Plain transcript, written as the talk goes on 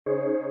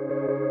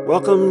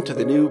Welcome to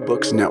the New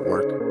Books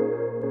Network.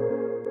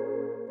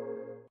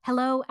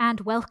 Hello and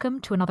welcome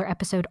to another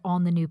episode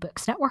on the New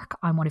Books Network.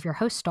 I'm one of your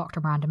hosts,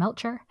 Dr. Miranda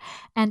Melcher,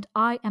 and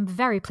I am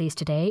very pleased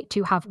today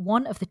to have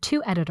one of the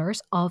two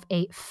editors of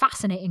a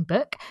fascinating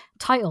book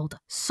titled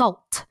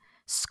Salt,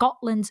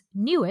 Scotland's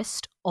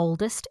Newest,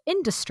 Oldest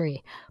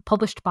Industry,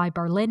 published by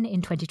Birlinn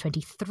in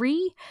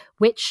 2023,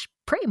 which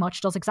pretty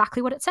much does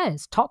exactly what it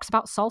says, talks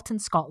about salt in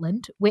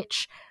Scotland,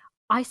 which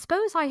I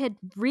suppose I had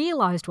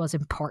realised was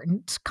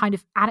important, kind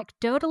of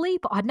anecdotally,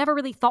 but I'd never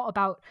really thought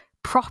about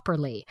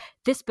properly.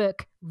 This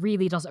book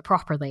really does it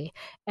properly,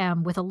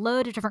 with a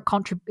load of different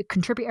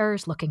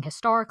contributors, looking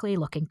historically,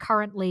 looking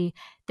currently.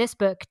 This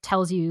book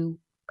tells you,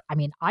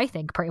 I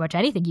think pretty much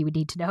anything you would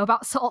need to know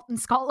about salt in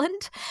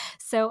Scotland.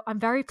 So I'm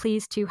very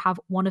pleased to have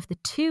one of the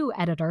two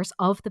editors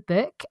of the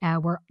book.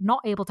 We're not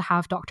able to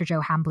have Dr.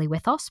 Joe Hambly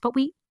with us, but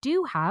we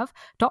do have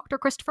Dr.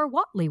 Christopher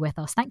Whatley with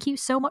us. Thank you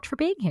so much for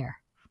being here.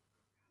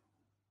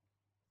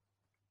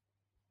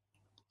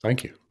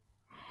 Thank you.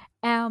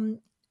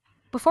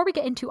 Before we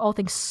get into all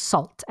things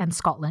salt and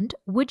Scotland,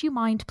 would you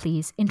mind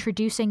please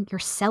introducing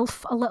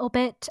yourself a little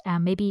bit,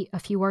 maybe a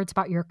few words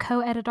about your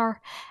co-editor,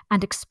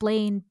 and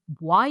explain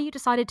why you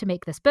decided to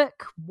make this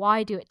book,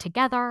 why do it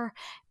together,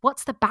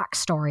 what's the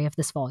backstory of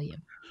this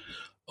volume?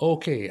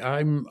 Okay,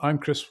 I'm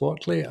Christopher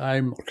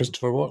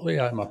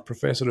Whatley. I'm a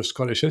professor of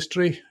Scottish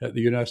history at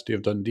the University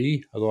of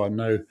Dundee, although I'm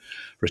now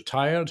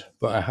retired.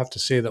 But I have to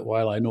say that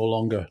while I no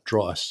longer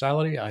draw a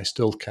salary, I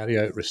still carry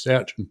out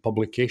research and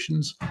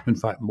publications. In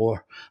fact,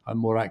 I'm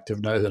more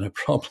active now than I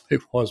probably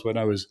was when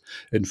I was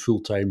in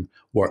full-time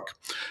work.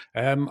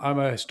 I'm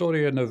a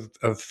historian of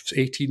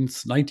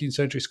 18th, 19th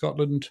century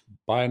Scotland,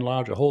 by and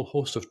large, a whole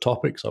host of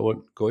topics. I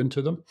won't go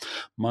into them.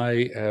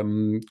 My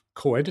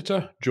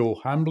co-editor, Jo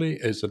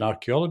Hambly, is an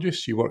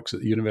archaeologist. She works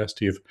at the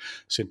University of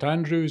St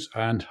Andrews,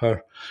 and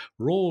her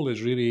role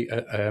is really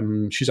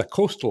she's a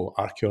coastal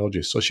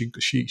archaeologist. So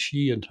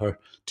she and her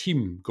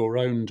team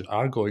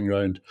are going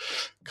around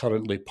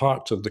currently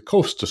parts of the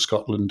coast of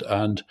Scotland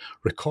and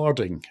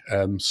recording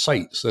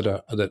sites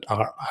that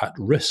are at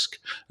risk.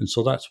 And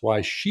so that's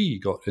why she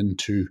got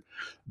into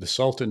the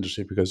salt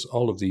industry, because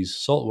all of these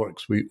salt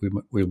works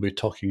we'll be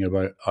talking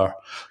about are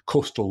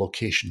coastal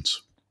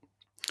locations.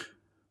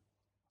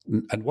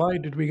 And why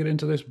did we get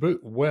into this book?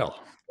 Well,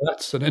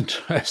 that's an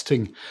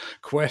interesting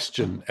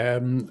question.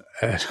 I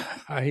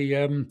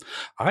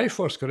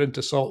first got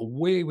into salt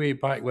way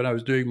back when I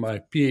was doing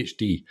my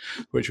PhD,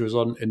 which was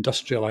on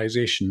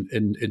industrialisation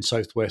in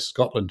southwest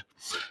Scotland.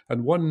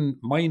 And one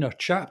minor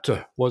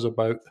chapter was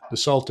about the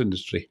salt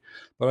industry.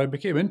 But I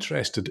became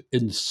interested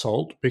in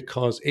salt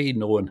because,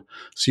 no one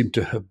seemed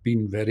to have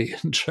been very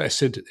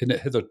interested in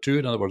it hitherto.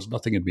 In other words,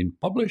 nothing had been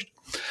published.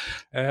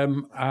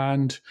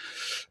 And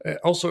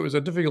also it was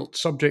a difficult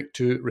subject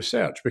to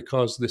research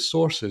because the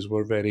sources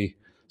were very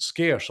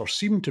scarce, or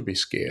seemed to be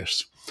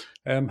scarce.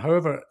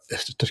 However,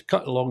 to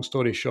cut a long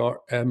story short,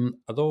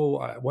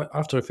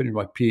 after I finished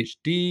my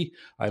PhD,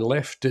 I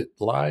left it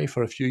lie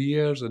for a few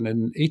years, and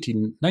in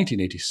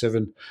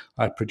 1987,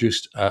 I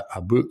produced a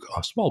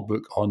small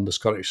book on the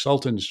Scottish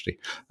salt industry,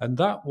 and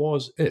that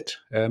was it.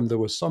 There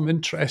was some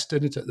interest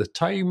in it at the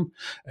time,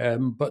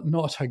 but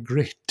not a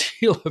great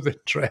deal of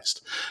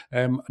interest,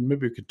 and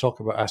maybe we could talk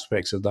about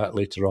aspects of that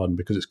later on,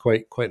 because it's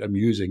quite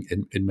amusing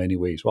in many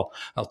ways. Well,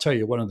 I'll tell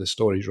you one of the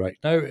stories right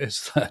now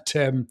is that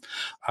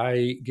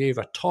I gave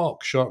a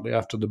talk shortly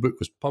after the book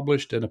was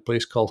published in a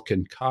place called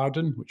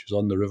Kincardine, which is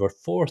on the River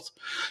Forth.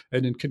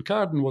 And in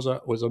Kincardine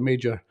was a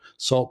major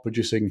salt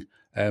producing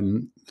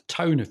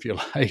town, if you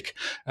like,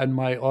 and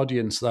my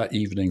audience that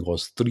evening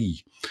was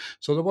 3.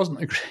 So there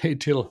wasn't a great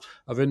deal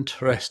of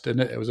interest in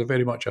it. It was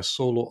very much a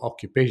solo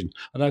occupation.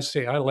 And as I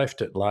say, I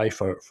left it lie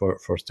for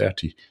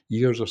 30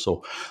 years or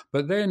so.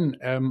 But then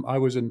I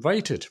was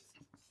invited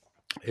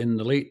in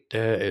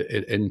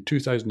the in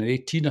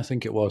 2018, I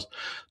think it was,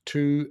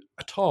 to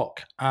a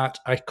talk at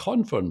a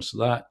conference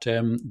that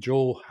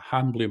Jo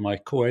Hambly, my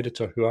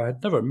co-editor, who I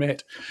had never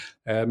met,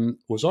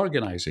 was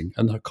organising.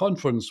 And the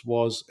conference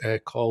was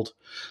called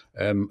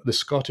the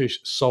Scottish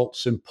Salt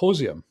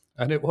Symposium.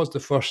 And it was the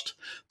first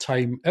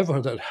time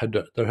ever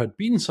that there had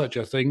been such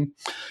a thing.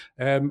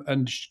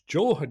 And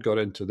Jo had got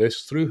into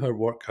this through her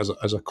work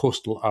as a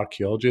coastal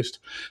archaeologist,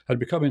 had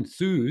become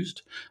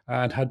enthused,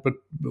 and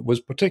was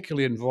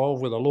particularly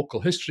involved with a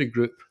local history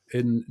group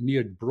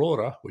near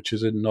Brora, which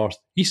is in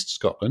northeast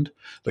Scotland,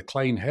 the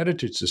Clyne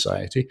Heritage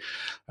Society.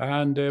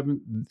 And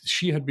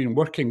she had been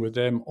working with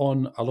them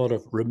on a lot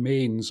of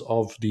remains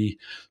of the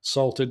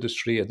salt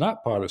industry in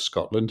that part of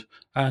Scotland,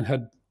 and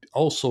had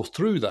also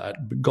through that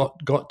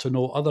got to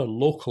know other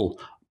local,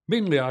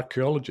 mainly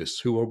archaeologists,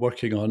 who were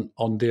working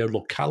on their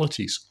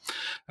localities.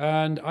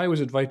 And I was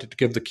invited to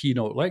give the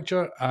keynote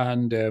lecture,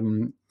 and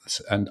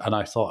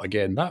I thought,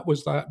 again, that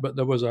was that. But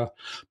there was a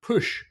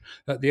push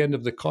at the end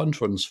of the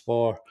conference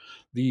for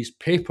these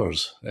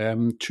papers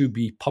to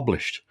be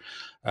published.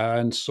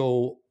 And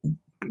so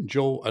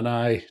Joe and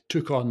I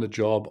took on the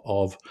job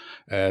of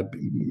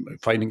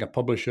finding a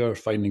publisher,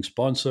 finding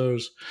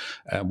sponsors,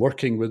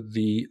 working with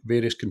the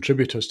various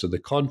contributors to the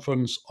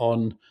conference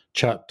on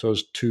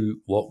chapters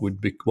to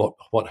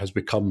what has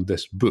become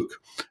this book.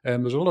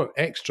 There's a lot of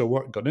extra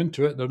work gone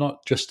into it.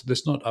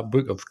 It's not a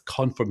book of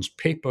conference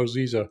papers.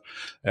 These are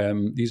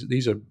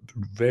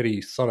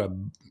very thorough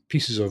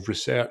pieces of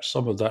research.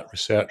 Some of that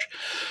research,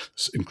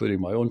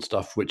 including my own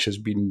stuff, which has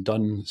been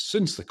done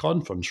since the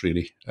conference,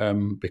 really,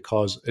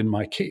 because in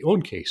my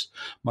own case,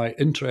 my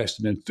interest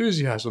and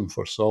enthusiasm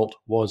for salt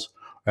was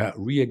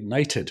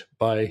reignited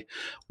by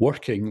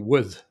working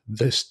with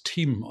this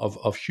team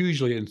of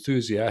hugely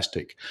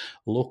enthusiastic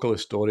local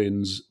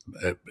historians,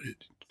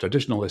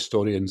 traditional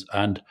historians,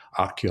 and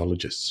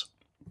archaeologists.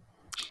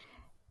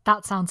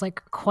 That sounds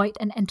like quite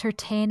an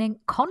entertaining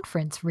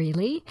conference,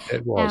 really.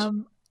 It was.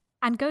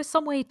 And goes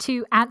some way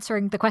to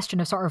answering the question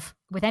of sort of,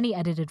 with any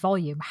edited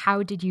volume,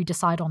 how did you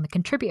decide on the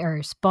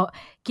contributors? But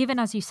given,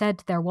 as you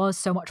said, there was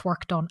so much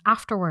work done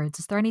afterwards,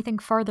 is there anything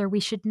further we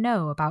should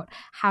know about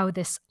how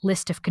this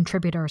list of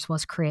contributors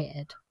was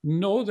created?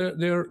 No,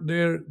 they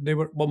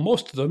were, well,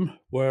 most of them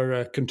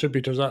were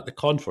contributors at the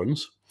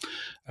conference.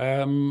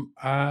 But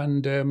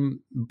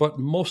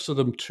most of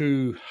them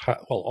too,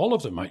 all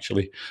of them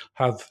actually,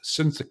 have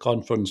since the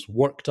conference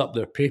worked up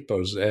their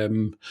papers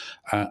and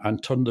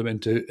turned them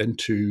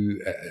into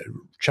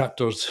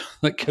chapters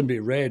that can be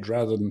read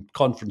rather than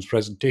conference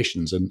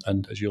presentations.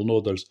 And as you'll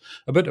know, there's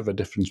a bit of a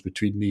difference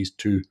between these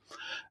two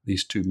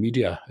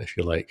media, if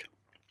you like.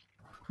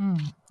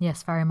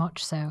 Yes, very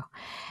much so.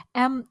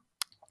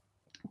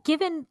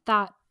 Given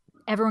that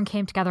everyone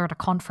came together at a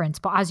conference,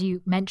 but as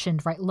you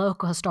mentioned, right,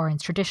 local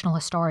historians, traditional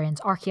historians,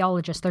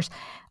 archaeologists, there's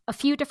a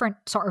few different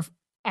sort of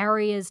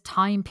areas,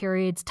 time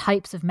periods,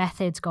 types of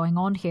methods going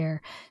on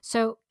here.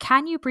 So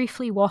can you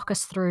briefly walk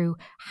us through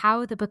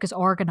how the book is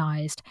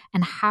organized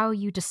and how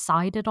you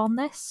decided on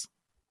this?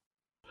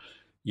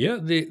 Yeah,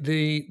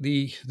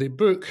 the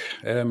book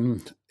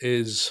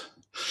is,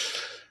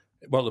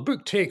 well, the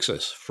book takes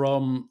us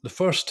from the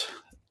first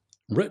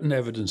written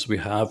evidence we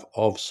have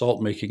of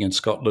salt making in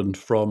Scotland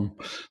from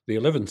the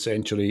 11th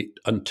century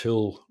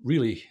until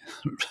really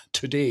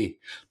today,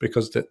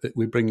 because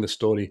we bring the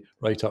story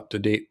right up to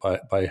date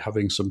by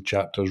having some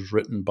chapters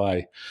written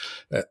by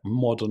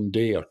modern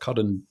day or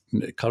current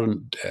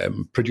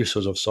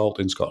producers of salt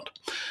in Scotland.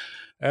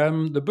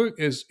 The book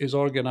is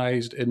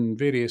organised in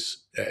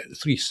various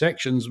three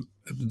sections.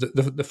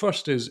 The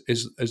first is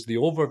the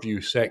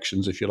overview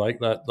sections, if you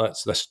like.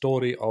 That's the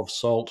story of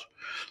salt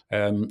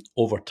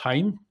over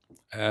time.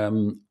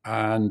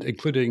 And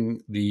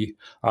including the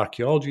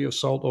archaeology of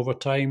salt over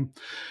time.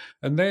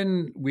 And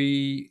then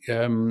we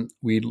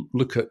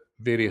look at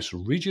various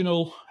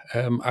regional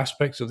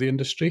aspects of the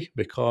industry,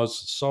 because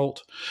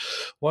salt,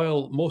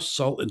 while most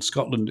salt in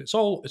Scotland, it's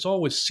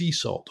always sea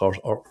salt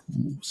or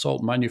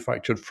salt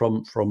manufactured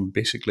from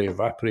basically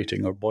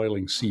evaporating or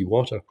boiling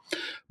seawater.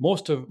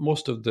 Most of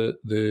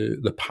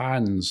the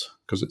pans,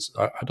 because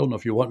I don't know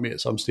if you want me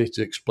at some stage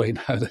to explain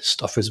how this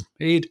stuff is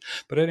made,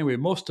 but anyway,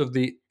 most of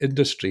the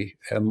industry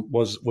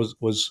was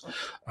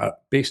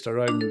based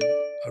around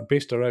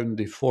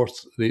the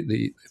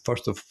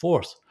Firth of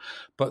Forth,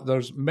 but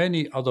there's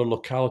many other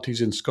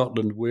localities in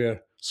Scotland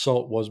where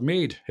salt was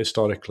made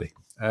historically.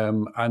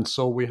 And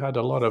so we had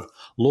a lot of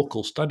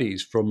local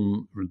studies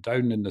from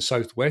down in the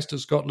southwest of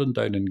Scotland,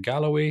 down in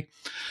Galloway,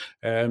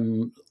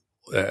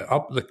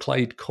 up the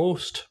Clyde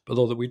coast,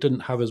 although we didn't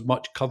have as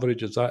much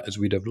coverage as that as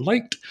we'd have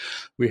liked.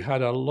 We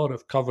had a lot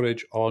of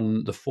coverage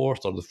on the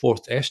Forth or the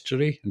Forth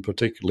estuary, and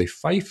particularly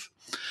Fife,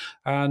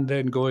 and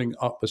then going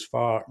up as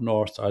far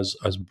north as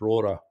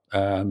Brora.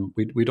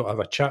 We don't have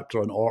a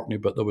chapter on Orkney,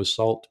 but there was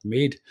salt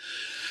made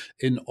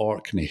in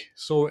Orkney.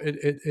 So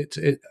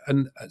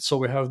and so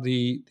we have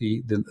the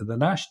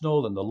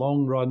national and the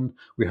long run.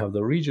 We have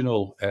the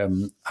regional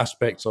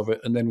aspects of it,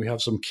 and then we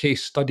have some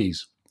case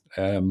studies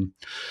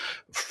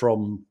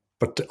from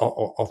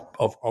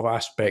of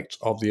aspects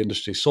of the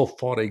industry. So,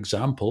 for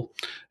example,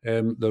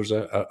 there's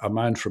a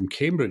man from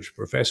Cambridge,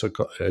 Professor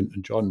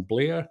John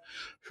Blair,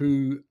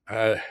 who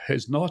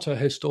is not a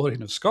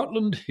historian of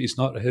Scotland. He's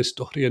not a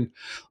historian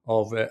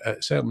of,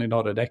 certainly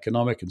not an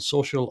economic and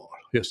social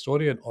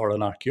historian or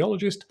an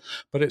archaeologist,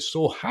 but it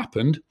so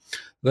happened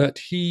that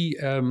he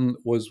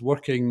was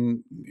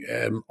working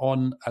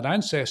on an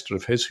ancestor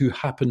of his who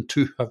happened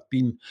to have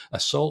been a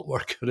salt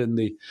worker in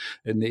the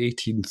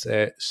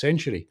 18th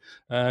century,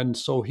 and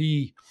so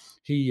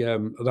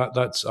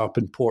that's up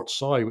in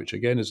Portsoy, which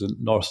again is in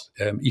north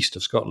east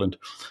of Scotland,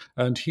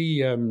 and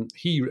he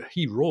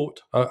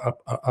wrote a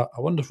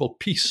wonderful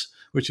piece,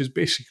 which is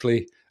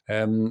basically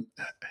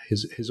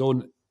his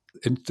own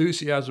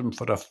enthusiasm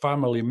for a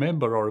family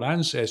member or an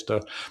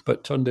ancestor,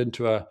 but turned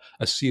into a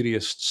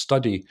serious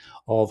study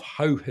of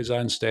how his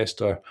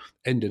ancestor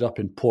ended up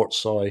in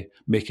Portsoy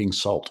making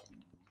salt.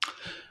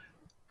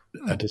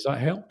 Does that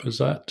help? Is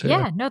that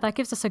Yeah, no, that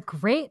gives us a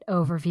great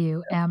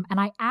overview. And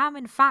I am,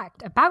 in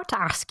fact, about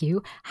to ask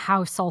you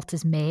how salt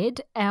is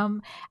made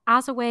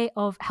as a way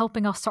of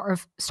helping us sort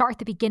of start at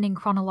the beginning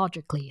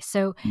chronologically.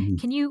 So,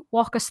 can you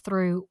walk us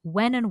through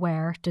when and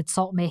where did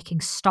salt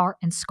making start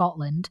in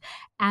Scotland?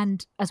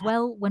 And as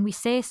well, when we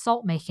say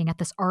salt making at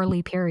this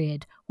early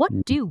period,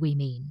 what do we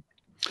mean?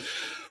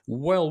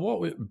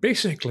 Well,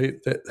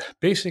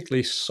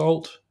 basically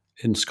salt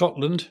in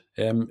Scotland,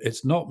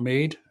 it's not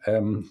made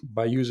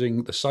by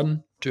using the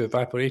sun to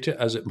evaporate it,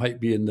 as it might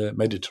be in the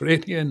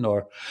Mediterranean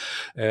or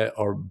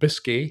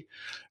Biscay,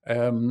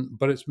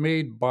 but it's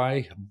made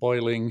by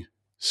boiling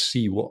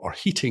seawater or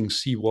heating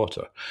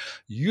seawater,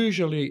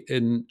 usually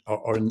in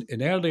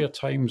earlier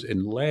times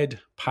in lead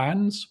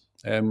pans.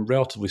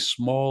 Relatively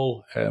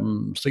small,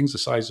 things the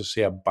size of,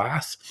 say, a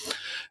bath,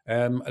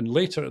 and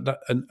later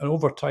and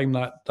over time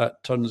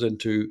that turns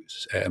into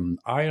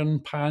iron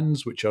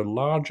pans, which are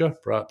larger,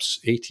 perhaps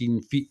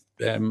 18 feet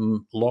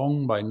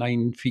long by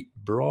 9 feet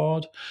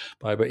broad,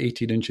 by about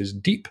 18 inches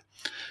deep.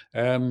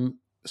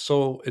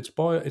 So it's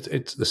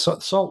the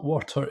salt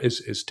water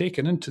is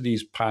taken into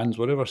these pans,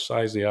 whatever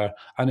size they are,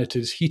 and it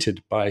is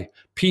heated by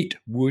peat,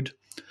 wood,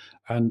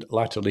 and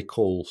latterly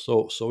coal.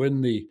 So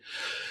in the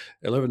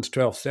 11th,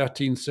 12th,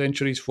 13th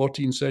centuries,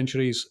 14th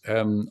centuries,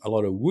 a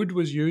lot of wood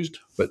was used,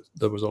 but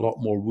there was a lot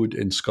more wood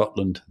in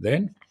Scotland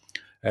then.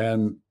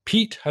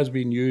 Peat has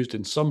been used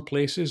in some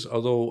places,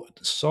 although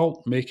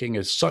salt making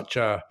is such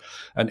an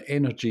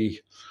energy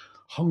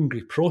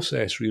hungry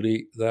process,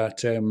 really,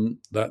 that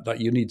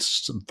you need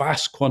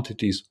vast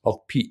quantities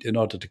of peat in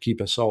order to keep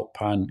a salt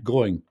pan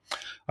going.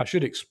 I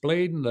should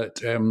explain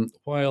that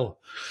while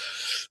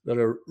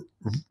there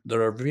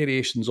are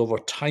variations over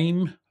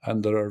time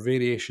and there are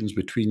variations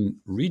between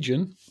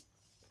region,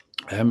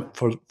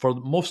 for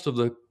most of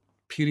the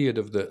period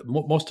of the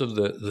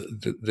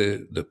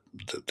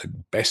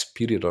best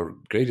period or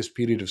greatest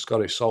period of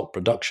Scottish salt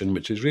production,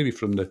 which is really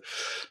from the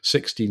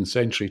 16th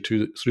century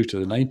through to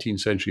the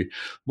 19th century,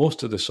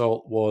 most of the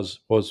salt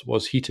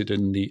was heated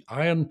in the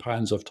iron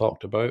pans I've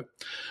talked about,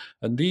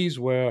 and these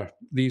were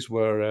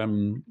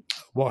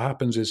what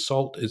happens is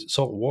salt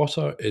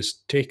water is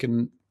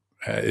taken.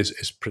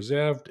 Is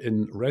preserved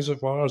in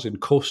reservoirs, in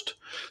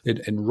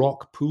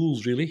rock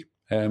pools, really,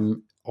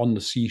 on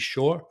the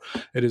seashore.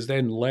 It is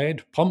then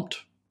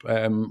pumped,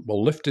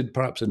 lifted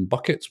perhaps in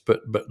buckets,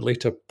 but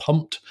later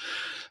pumped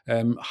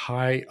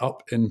high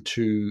up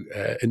into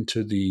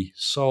the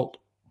salt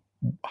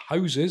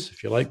houses,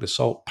 if you like, the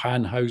salt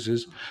pan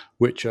houses,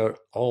 which are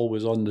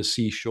always on the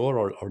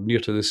seashore or near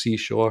to the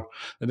seashore.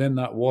 And then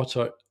that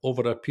water,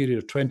 over a period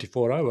of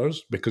 24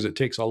 hours, because it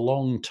takes a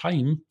long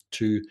time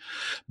to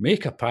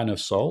make a pan of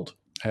salt,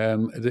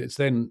 it's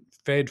then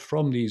fed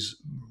from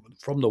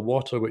the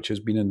water which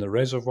has been in the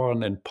reservoir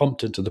and then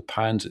pumped into the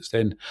pans. It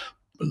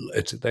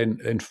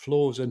then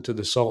flows into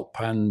the salt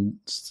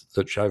pans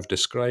that I've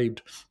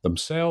described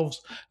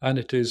themselves, and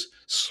it is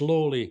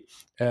slowly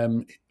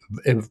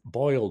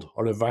boiled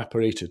or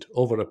evaporated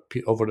over a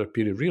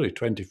period, really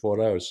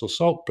 24 hours. So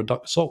salt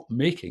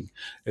making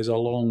is a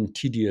long,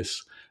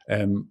 tedious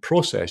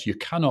process. You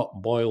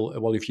cannot boil.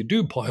 Well, if you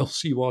do boil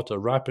seawater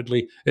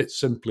rapidly, it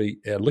simply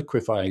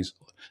liquefies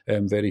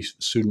very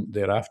soon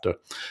thereafter.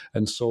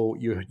 And so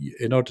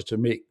in order to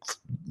make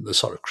the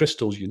sort of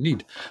crystals you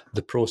need,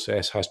 the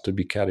process has to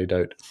be carried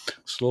out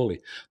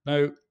slowly.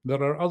 Now,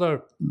 there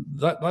are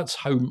that's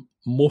how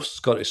most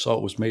Scottish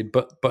salt was made,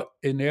 but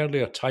in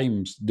earlier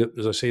times,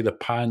 as I say, the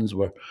pans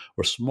were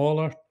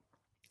smaller.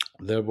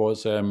 There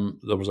was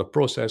a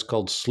process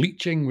called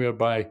sleeching,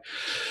 whereby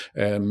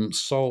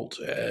salt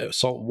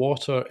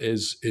water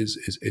is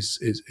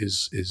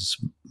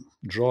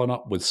drawn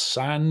up with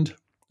sand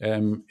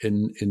in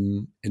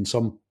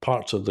some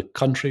parts of the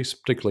country,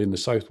 particularly in the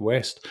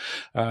southwest,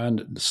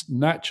 and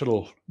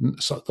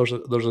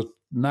there's a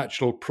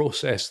natural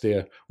process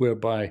there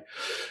whereby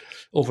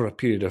over a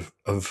period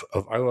of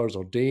hours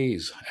or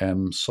days,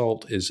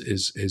 salt is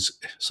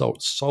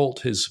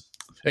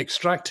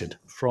extracted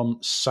from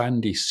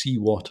sandy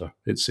seawater.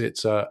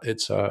 It's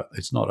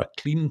not a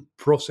clean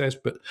process,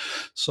 but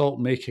salt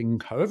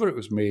making, however it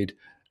was made,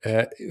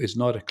 is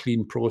not a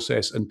clean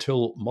process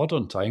until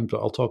modern times.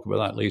 But I'll talk about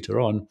that later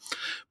on.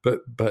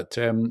 But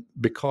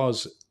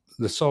because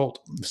the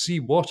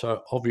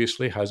seawater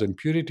obviously has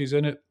impurities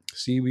in it,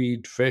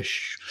 seaweed,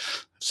 fish,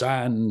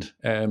 sand,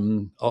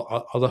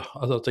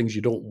 other things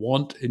you don't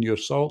want in your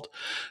salt,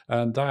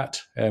 and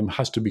that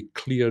has to be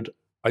cleared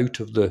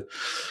out of the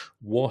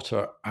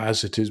water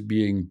as it is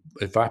being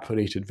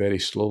evaporated very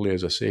slowly,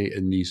 as I say,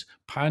 in these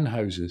pan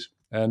houses.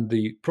 And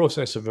the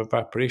process of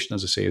evaporation,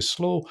 as I say, is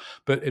slow.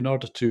 But in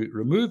order to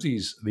remove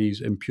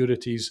these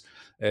impurities,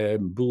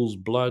 bull's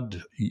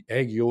blood,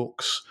 egg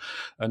yolks,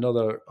 and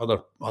other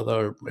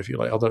if you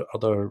like other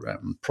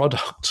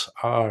products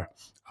are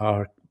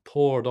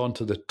poured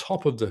onto the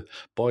top of the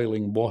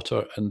boiling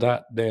water, and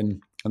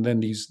then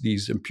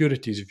these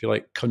impurities, if you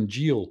like,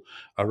 congeal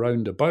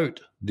around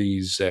about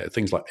these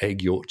things like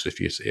egg yolks,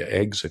 if you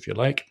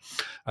like,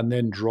 and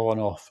then drawn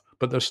off.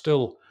 But there's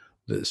still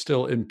there's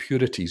still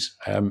impurities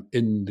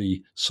in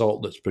the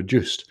salt that's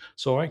produced.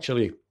 So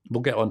actually,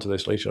 we'll get onto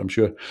this later, I'm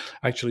sure.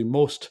 Actually,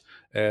 most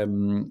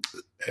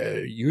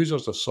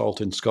users of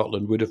salt in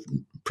Scotland would have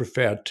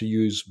preferred to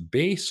use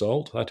bay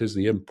salt, that is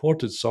the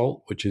imported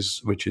salt, which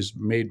is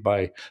made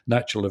by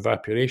natural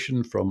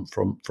evaporation from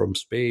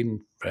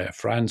Spain,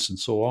 France, and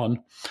so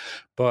on.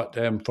 But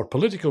for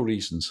political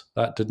reasons,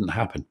 that didn't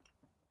happen.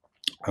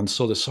 And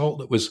so the salt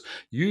that was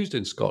used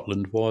in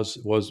Scotland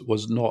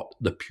was not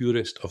the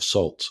purest of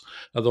salts.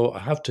 Although I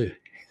have to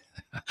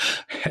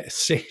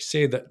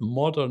say that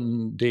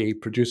modern day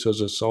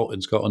producers of salt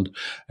in Scotland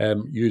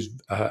use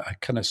a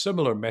kind of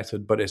similar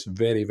method, but it's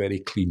very, very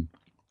clean.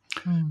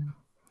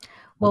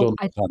 Well, I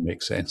don't know if that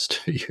makes sense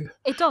to you.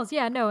 It does,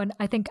 yeah, no, and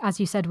I think, as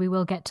you said, we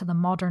will get to the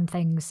modern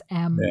things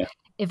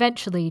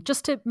eventually,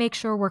 just to make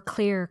sure we're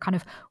clear, kind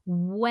of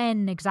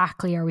when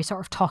exactly are we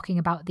sort of talking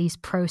about these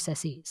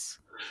processes?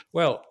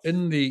 Well,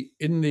 in the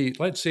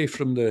let's say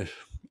from the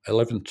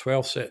 11th,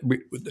 12th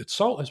century,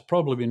 salt has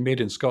probably been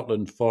made in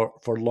Scotland for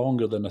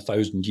longer than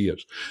 1,000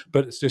 years,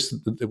 but it's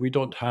just that we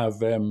don't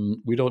have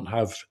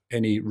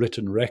any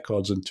written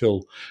records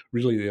until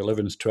really the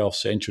 11th, 12th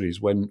centuries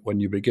when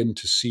you begin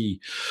to see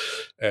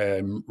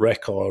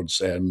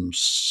records,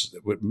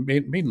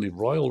 mainly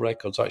royal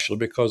records actually,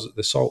 because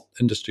the salt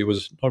industry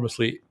was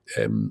enormously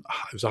it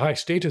was a high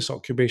status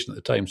occupation at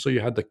the time. So you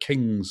had the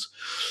king's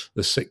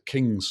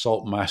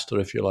salt master,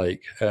 if you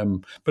like.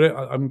 But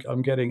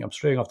I'm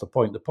straying off the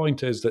point. The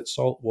point is that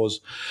salt was.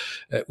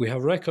 We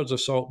have records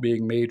of salt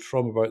being made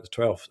from about the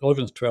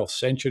 11th, 12th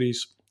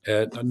centuries.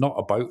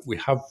 We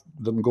have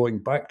them going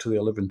back to the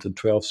 11th and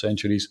 12th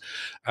centuries.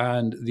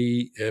 And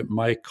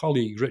my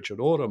colleague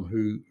Richard Oram,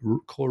 who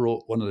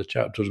co-wrote one of the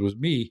chapters with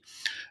me,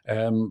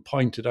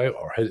 pointed out,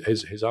 or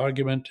his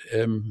argument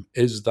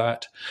is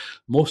that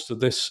most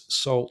of this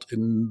salt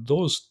in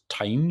those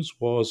times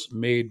was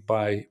made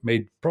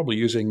probably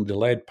using the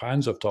lead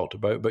pans I've talked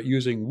about, but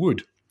using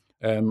wood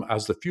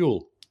as the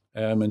fuel.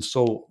 And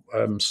so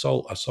a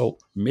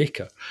salt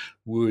maker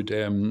would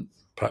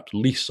perhaps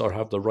lease or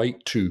have the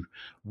right to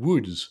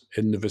woods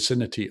in the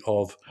vicinity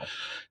of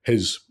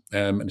his,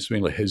 and it's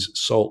mainly his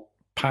salt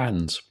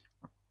pans.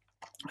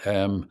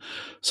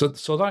 So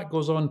that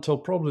goes on till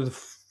probably the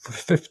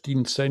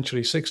 15th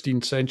century,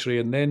 16th century,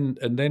 and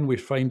then we're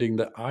finding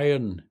that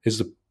iron is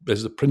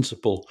the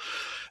principal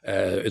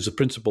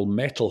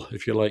metal,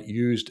 if you like,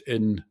 used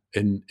in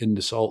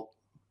the salt.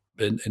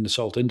 In the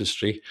salt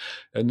industry,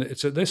 and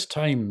it's at this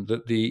time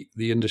that the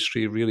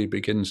industry really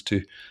begins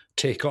to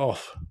take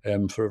off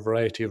for a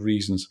variety of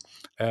reasons.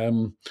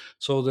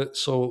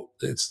 So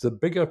it's the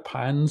bigger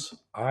pans,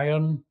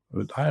 iron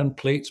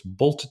plates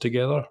bolted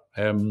together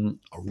or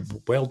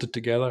welded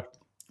together,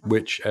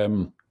 which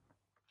is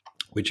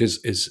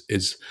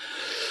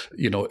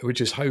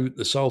how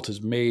the salt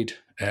is made,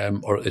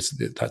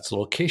 that's the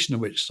location in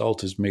which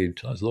salt is made.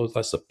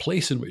 That's the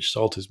place in which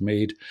salt is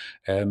made,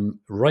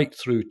 right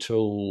through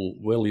till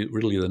really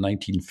the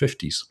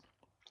 1950s.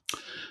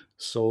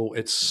 So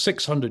it's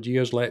 600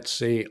 years, let's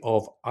say,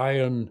 of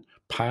iron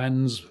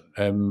pans,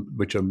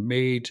 which are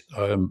made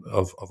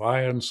of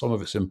iron. Some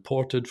of it's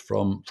imported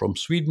from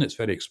Sweden. It's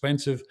very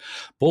expensive,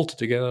 bolted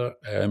together,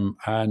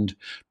 and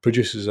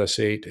produces, I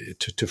say,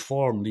 to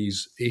form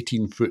these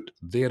 18-foot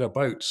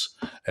thereabouts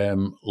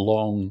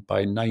long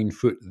by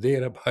 9-foot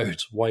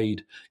thereabouts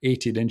wide,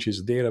 18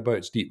 inches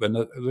thereabouts deep. And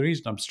the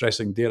reason I'm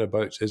stressing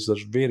thereabouts is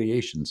there's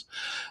variations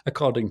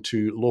according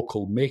to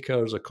local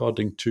makers,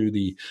 according to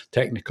the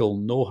technical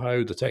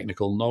know-how, the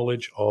technical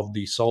knowledge of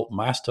the salt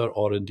master,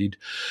 or indeed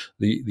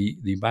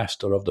the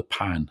master of the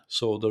pan.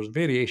 So there's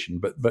variation,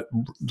 but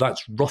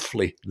that's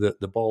roughly the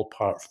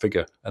ballpark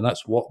figure, and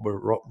that's what we're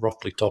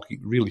roughly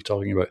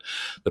talking about.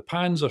 The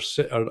pans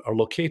are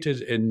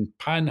located in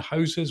pan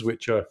houses,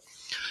 which are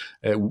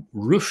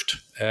roofed,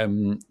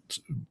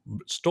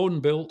 stone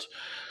built,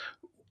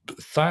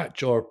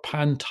 thatch or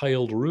pan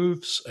tiled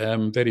roofs,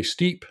 very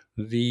steep.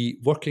 The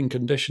working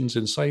conditions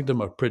inside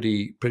them are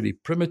pretty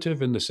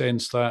primitive, in the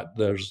sense that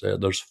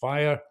there's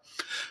fire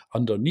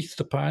underneath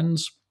the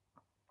pans,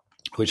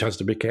 which has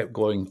to be kept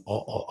going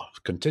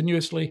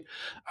continuously,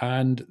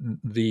 and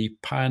the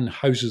pan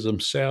houses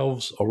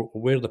themselves, or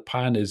where the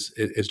pan is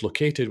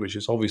located, which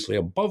is obviously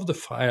above the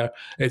fire,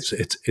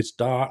 it's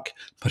dark,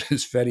 but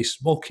it's very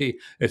smoky,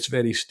 it's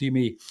very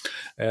steamy,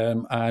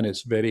 and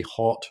it's very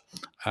hot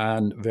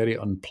and very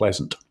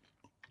unpleasant.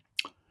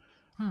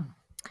 I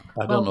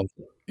don't know.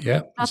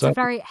 Yeah, that's a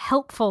very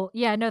helpful.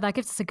 Yeah, no, that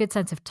gives us a good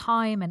sense of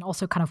time and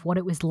also kind of what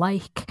it was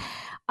like.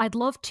 I'd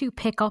love to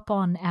pick up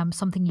on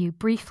something you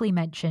briefly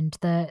mentioned,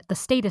 the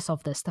status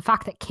of this, the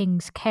fact that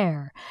kings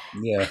care.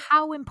 Yeah.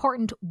 How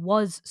important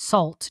was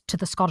salt to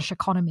the Scottish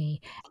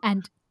economy,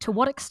 and to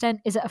what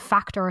extent is it a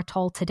factor at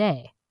all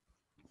today?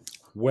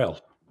 Well,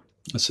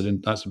 that's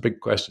a big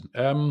question.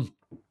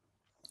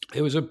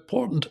 It was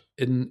important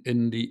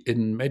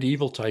in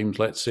medieval times,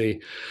 let's say,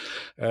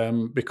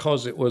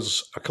 because it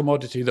was a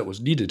commodity that was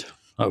needed.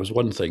 That was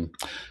one thing.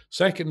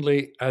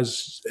 Secondly,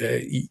 as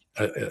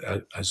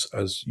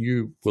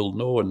you will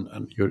know,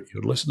 and your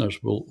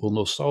listeners will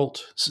know,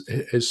 salt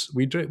is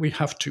we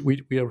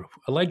are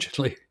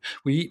allegedly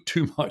we eat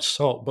too much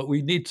salt, but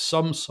we need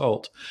some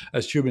salt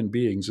as human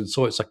beings, and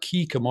so it's a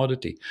key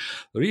commodity.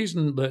 The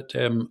reason that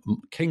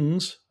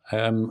kings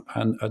and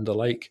the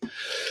like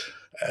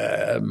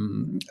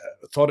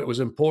thought it was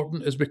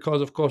important is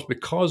because, of course,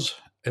 because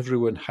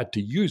everyone had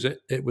to use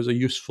it, it was a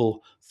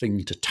useful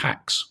thing to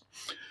tax.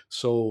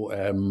 So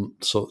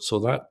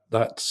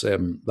that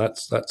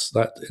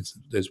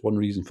is one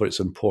reason for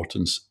its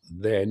importance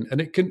then,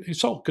 and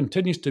salt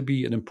continues to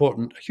be an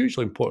important,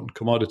 hugely important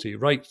commodity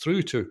right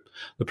through to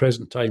the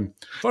present time.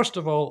 First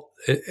of all,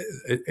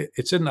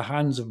 it's in the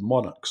hands of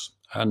monarchs.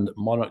 And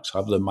monarchs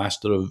have the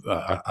master of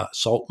a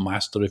salt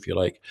master, if you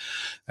like,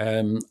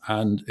 and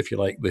if you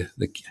like, the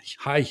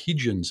high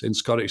Hegians in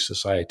Scottish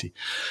society.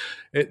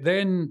 It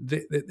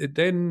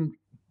then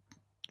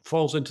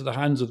falls into the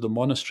hands of the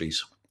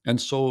monasteries. And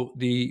so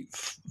the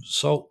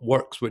salt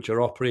works, which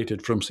are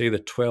operated from, say, the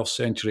 12th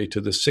century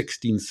to the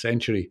 16th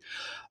century,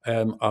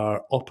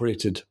 are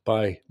operated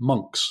by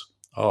monks,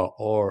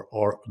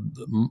 or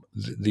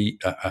the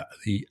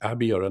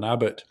abbey or an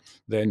abbot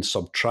then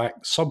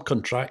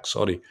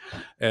subcontracts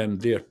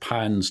their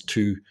pans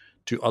to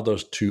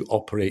others to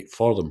operate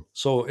for them.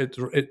 So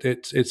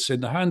it's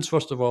in the hands,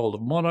 first of all,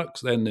 of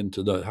monarchs, then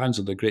into the hands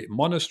of the great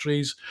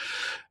monasteries.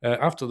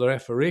 After the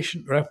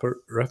Reformation,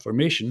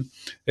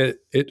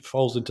 it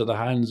falls into the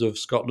hands of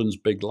Scotland's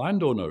big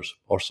landowners,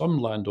 or some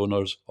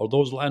landowners, or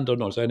those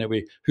landowners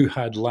anyway, who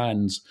had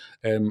lands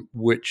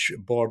which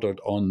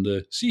bordered on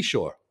the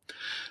seashore.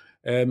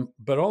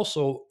 But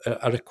also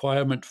a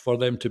requirement for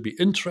them to be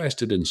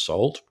interested in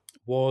salt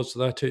was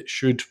that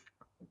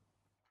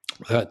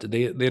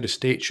their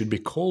estate should be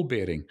coal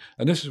bearing,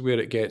 and this is where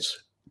it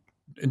gets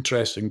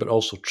interesting, but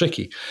also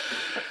tricky,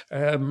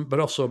 but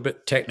also a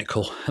bit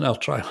technical. And I'll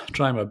try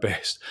my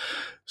best.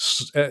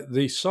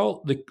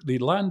 The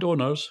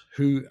landowners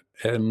who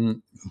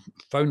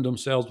found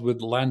themselves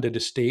with landed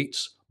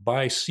estates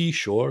by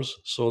seashores,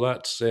 so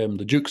that's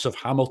the Dukes of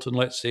Hamilton,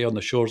 let's say, on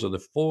the shores of the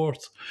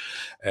Forth,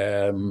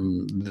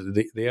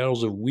 the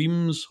Earls of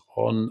Wemyss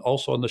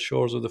also on the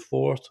shores of the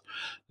Forth,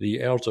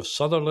 the Earls of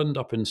Sutherland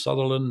up in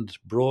Sutherland,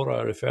 Brora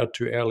I referred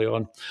to early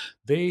on.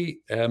 They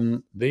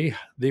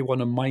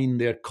want to mine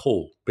their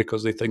coal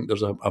because they think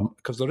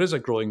because there is a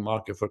growing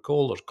market for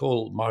coal. There's a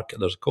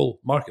coal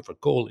market for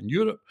coal in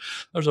Europe.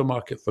 There's a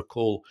market for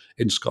coal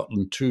in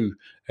Scotland too,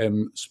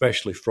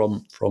 especially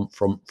from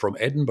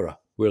Edinburgh,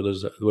 where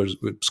there's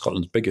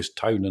Scotland's biggest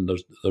town, and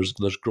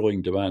there's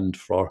growing demand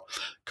for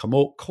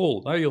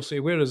coal. Now you'll say,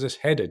 where is this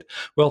headed?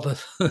 Well,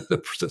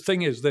 the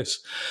thing is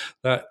this,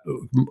 that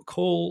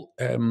coal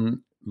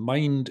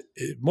mined,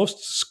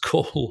 most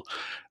coal,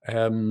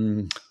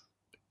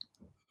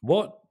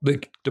 what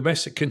the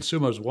domestic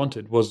consumers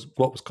wanted was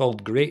what was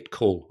called great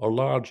coal, or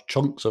large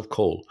chunks of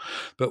coal.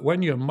 But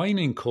when you're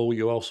mining coal,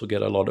 you also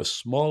get a lot of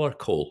smaller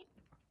coal.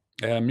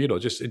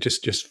 It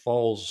just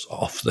falls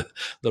off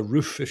the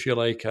roof, if you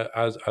like,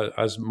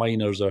 as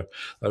miners are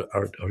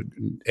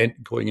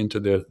going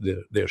into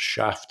their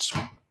shafts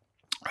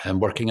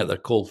and working at their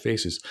coal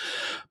faces.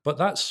 But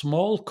that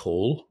small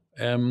coal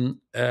has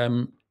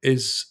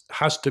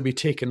to be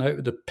taken out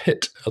of the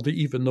pit,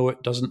 even though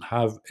it doesn't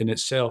have in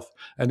itself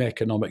an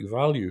economic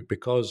value,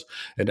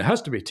 and it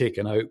has to be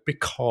taken out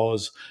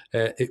because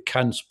it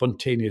can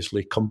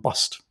spontaneously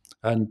combust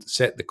and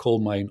set the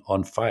coal mine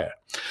on fire.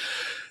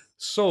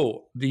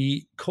 So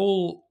the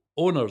coal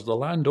owners, the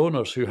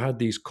landowners who had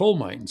these coal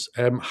mines,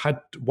 had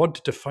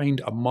wanted to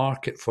find a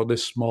market for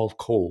this small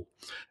coal.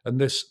 And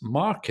this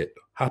market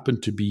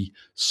happened to be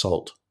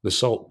salt, the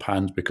salt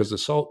pans, because the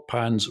salt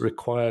pans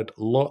required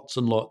lots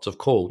and lots of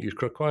coal. You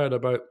required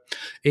about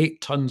 8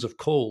 tons of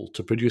coal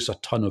to produce a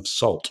ton of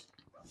salt.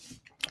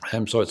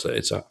 So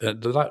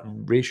that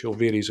ratio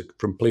varies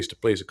from place to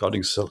place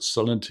according to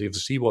salinity of the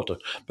seawater.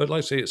 But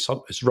let's say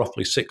it's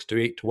roughly 6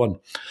 to 8 to 1.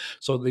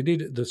 So they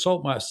needed the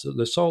salt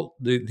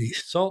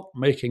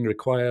making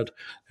required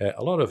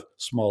a lot of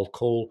small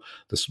coal.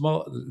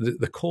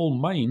 The coal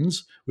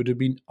mines would have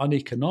been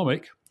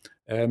uneconomic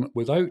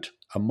without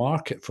a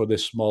market for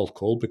this small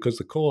coal, because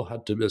the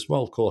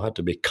small coal had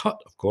to be cut,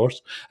 of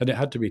course, and it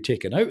had to be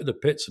taken out of the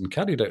pits and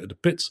carried out of the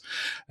pits.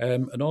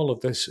 And all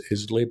of this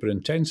is labour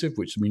intensive,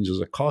 which means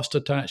there's a cost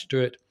attached to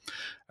it.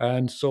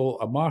 And so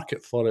a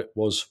market for it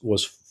was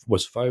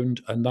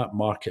found, and that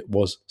market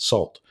was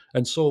salt.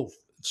 And so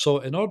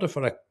in order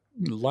for a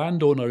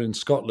landowner in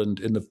Scotland,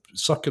 in the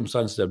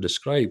circumstances I've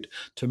described,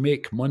 to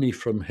make money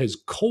from his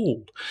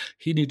coal,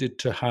 he needed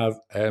to have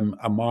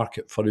a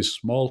market for his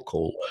small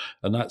coal,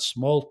 and that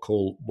small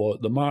coal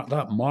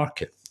that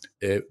market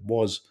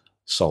was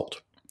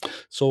salt.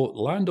 So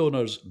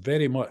landowners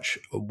very much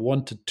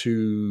wanted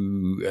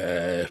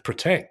to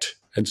protect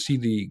and see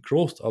the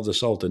growth of the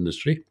salt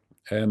industry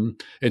in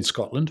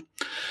Scotland,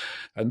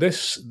 and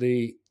is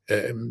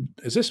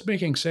this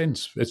making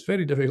sense? It's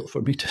very difficult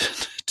for me to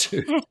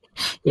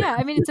Yeah,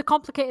 I mean, it's a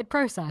complicated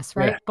process,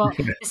 right? Yeah, But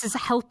this is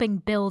helping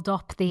build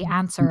up the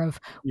answer of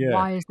yeah,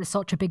 why is this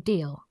such a big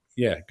deal?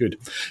 yeah. Good,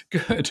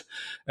 good.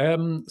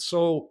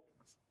 So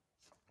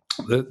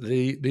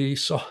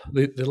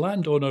the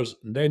landowners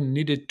then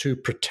needed to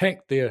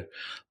protect their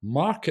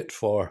market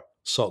for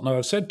salt. Now,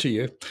 I've said to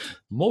you,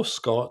 most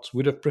Scots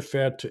would have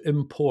preferred to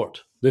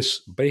import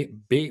this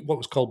what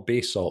was called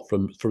bay salt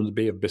from the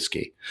Bay of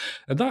Biscay,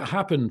 and that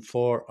happened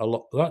for a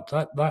lot.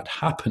 That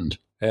happened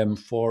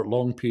for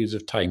long periods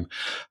of time.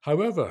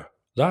 However,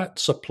 that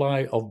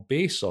supply of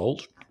bay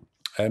salt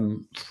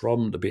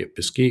from the Bay of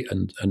Biscay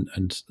and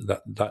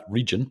that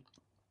region,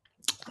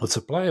 the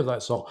supply of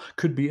that salt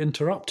could be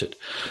interrupted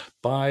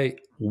by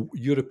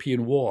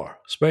European war,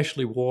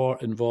 especially war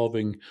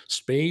involving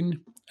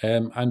Spain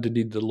and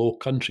indeed the Low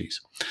Countries.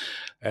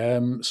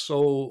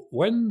 So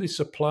when the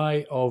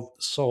supply of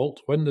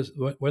salt, when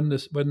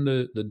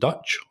the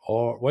Dutch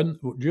or when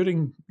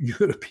during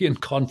European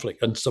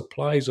conflict and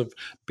supplies of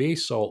bay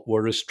salt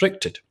were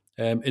restricted,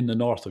 in the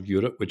north of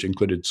Europe, which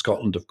included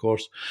Scotland, of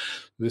course,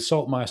 the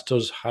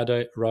saltmasters had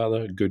a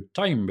rather good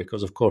time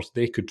because, of course,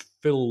 they could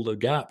fill the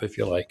gap, if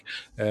you like,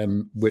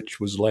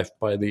 which was left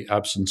by the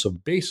absence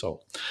of bay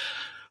salt.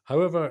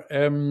 However,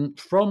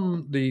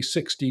 from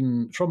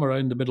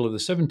around the middle of the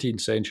 17th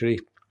century,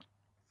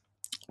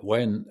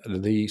 when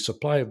the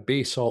supply of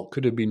bay salt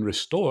could have been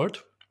restored,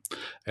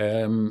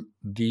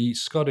 the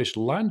Scottish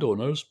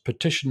landowners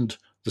petitioned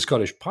the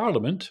Scottish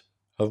Parliament,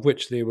 of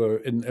which they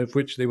were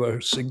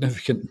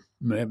significant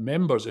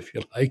members, if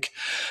you like.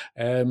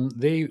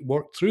 They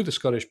worked through the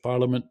Scottish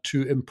Parliament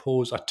to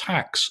impose a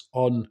tax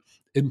on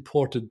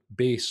imported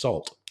bay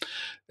salt.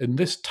 And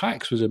this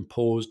tax was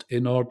imposed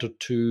in order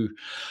to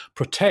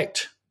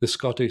protect the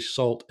Scottish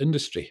salt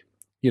industry,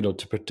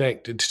 to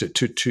protect,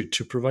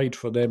 to provide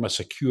for them a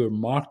secure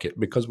market,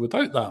 because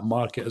without that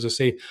market, as I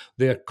say,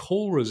 their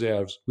coal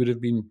reserves would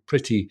have been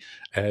they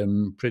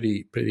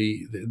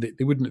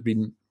wouldn't have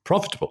been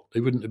profitable.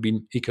 They wouldn't have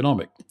been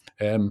economic.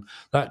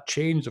 That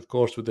changed, of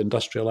course, with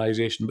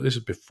industrialisation, but this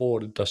is before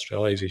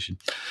industrialisation.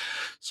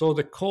 So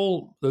the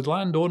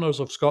landowners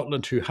of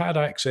Scotland who had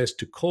access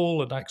to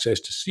coal and access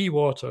to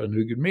seawater and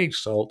who could make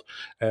salt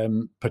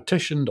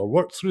petitioned or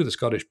worked through the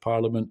Scottish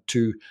Parliament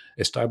to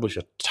establish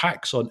a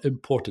tax on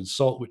imported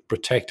salt which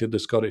protected the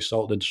Scottish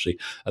salt industry.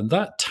 And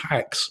that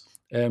tax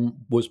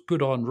was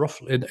put on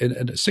roughly in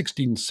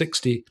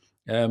 1660,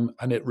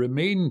 and it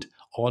remained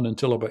on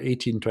until about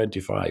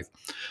 1825.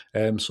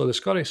 So the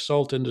Scottish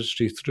salt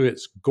industry, through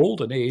its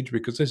golden age,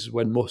 because this is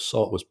when most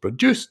salt was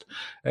produced,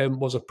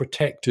 was a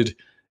protected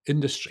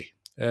industry.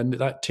 And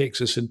that takes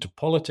us into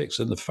politics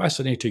and the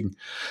fascinating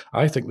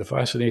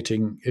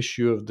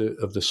issue of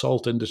the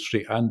salt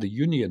industry and the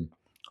union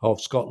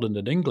of Scotland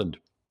and England.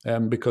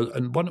 Because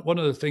one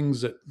of the things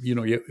that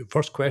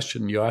first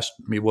question you asked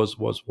me was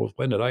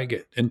when did I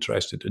get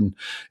interested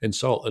in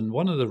salt? And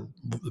one of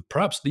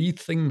perhaps the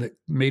thing that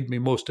made me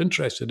most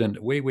interested in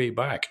it way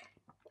back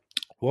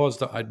was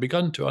that I'd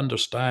begun to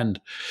understand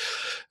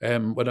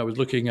when I was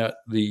looking at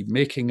the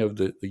making of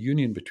the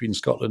union between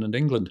Scotland and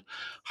England,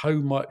 how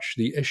much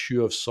the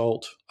issue of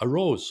salt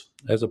arose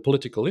as a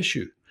political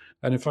issue.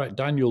 And in fact,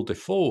 Daniel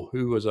Defoe,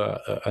 who was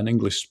an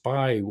English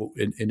spy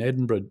in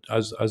Edinburgh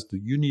as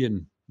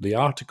the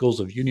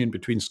articles of union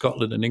between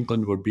Scotland and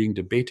England were being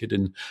debated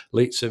in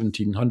late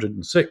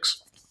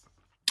 1706,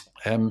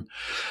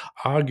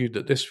 argued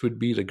that this would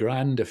be the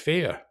grand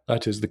affair.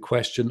 That is the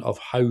question of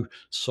how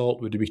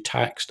salt would be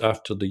taxed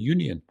after the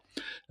union.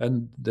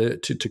 And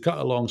to cut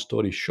a long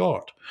story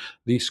short,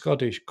 the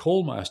Scottish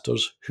coal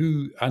masters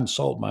and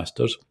salt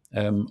masters,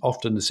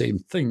 often the same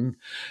thing,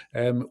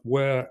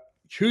 were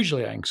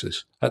hugely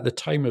anxious at the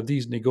time of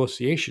these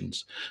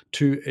negotiations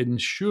to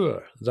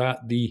ensure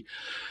that the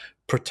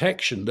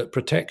protection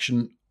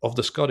of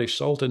the Scottish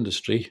salt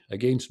industry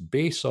against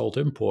bay salt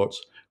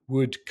imports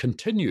would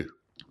continue.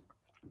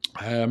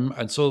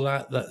 And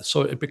so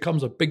so it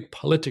becomes a big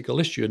political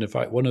issue. And in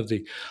fact, one of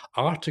the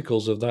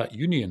articles of that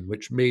union,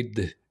 which made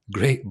the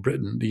Great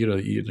Britain, the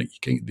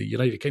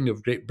United Kingdom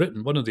of Great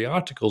Britain, one of the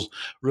articles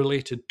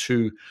related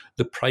to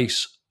the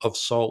price of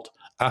salt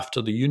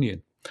after the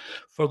union.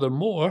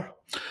 Furthermore,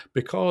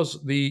 because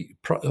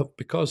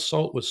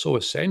salt was so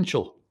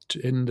essential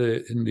in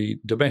the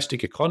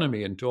domestic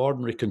economy and to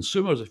ordinary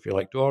consumers, if you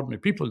like, to ordinary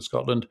people in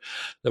Scotland,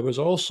 there was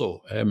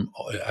also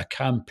a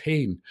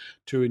campaign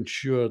to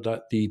ensure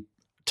that the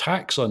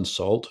tax on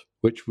salt,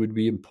 which would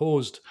be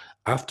imposed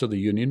after the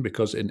union,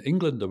 because in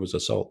England there was a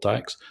salt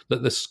tax,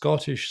 that the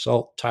Scottish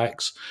salt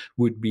tax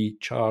would be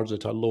charged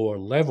at a lower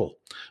level,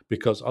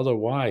 because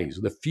otherwise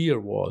the fear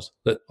was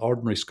that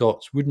ordinary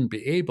Scots wouldn't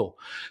be able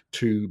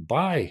to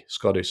buy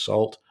Scottish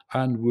salt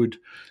and would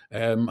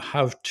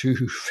have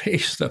to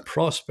face the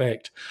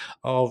prospect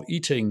of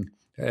eating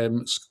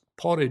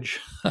porridge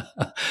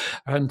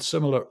and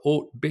similar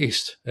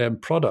oat-based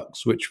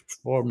products, which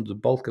formed the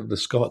bulk of the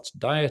Scots'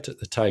 diet at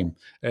the time,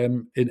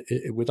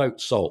 without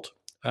salt.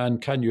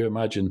 And can you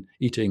imagine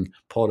eating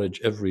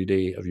porridge every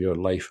day of your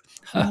life,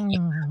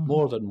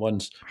 more than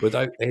once,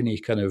 without any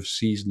kind of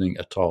seasoning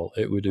at all?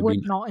 It would have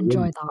Would been not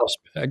enjoy that.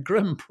 a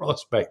grim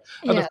prospect.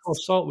 And of Yes.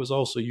 course, salt was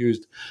also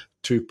used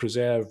to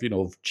preserve,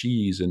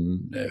 cheese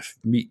and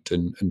meat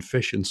and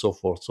fish and so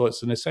forth. So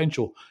it's an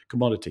essential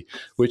commodity,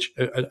 which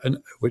would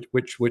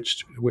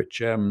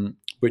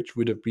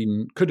have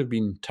been could have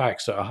been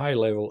taxed at a high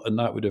level, and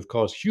that would have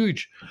caused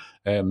huge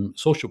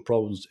social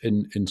problems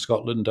in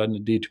Scotland. And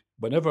indeed,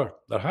 whenever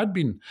there had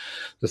been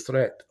the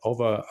threat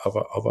of a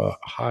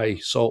high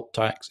salt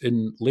tax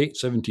in late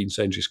 17th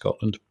century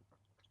Scotland,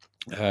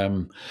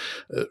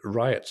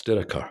 riots did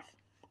occur.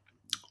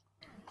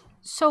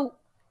 So,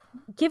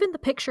 given the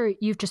picture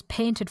you've just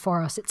painted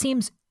for us, it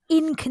seems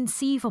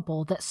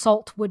inconceivable that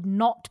salt would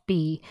not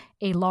be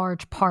a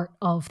large part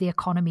of the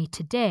economy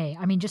today.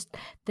 I mean, just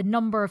the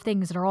number of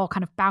things that are all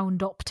kind of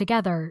bound up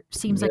together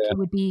seems like it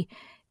would be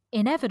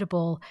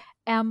inevitable.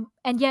 And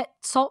yet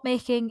salt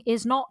making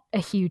is not a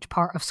huge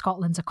part of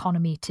Scotland's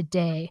economy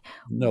today.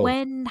 No.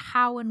 When,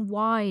 how, and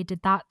why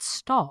did that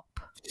stop?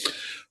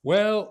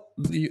 Well,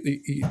 the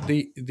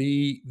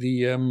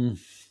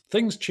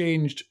things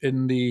changed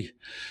in the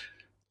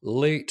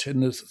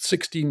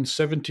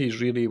 1670s,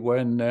 really,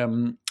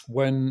 when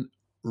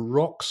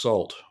rock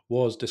salt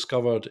was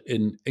discovered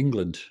in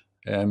England,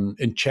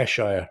 in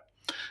Cheshire,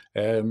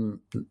 and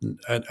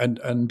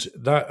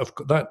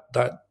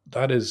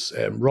that is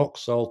rock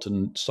salt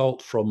and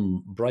salt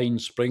from brine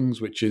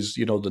springs, which is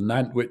the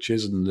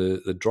Nantwitches and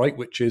the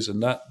Droitwitches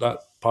and that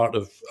part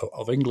of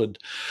England.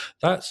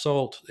 That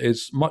salt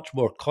is much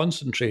more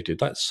concentrated.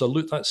 That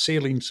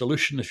saline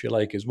solution, if you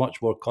like, is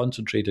much more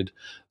concentrated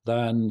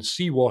than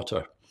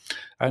seawater.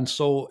 And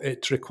so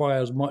it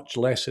requires much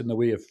less in the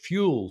way of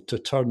fuel to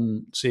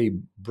turn, say,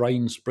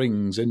 brine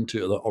springs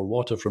or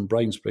water from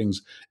brine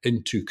springs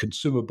into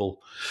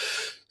consumable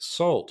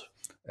salt.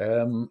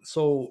 And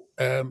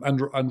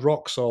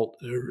rock salt,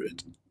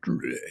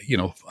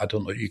 I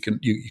don't know. You can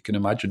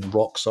imagine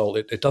rock salt.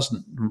 It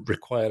doesn't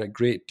require a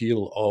great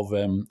deal of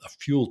a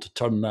fuel to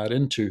turn that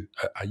into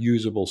a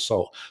usable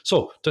salt.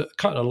 So to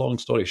cut a long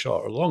story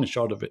short, or long and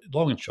short of it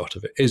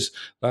is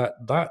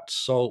that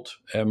salt,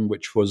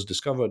 which was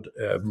discovered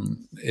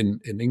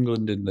in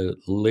England in the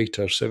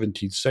later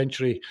 17th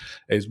century,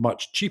 is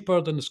much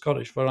cheaper than the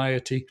Scottish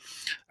variety,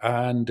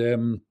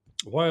 and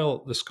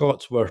while the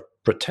Scots were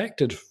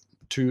protected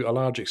to a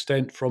large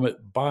extent from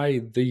it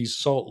by these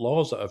salt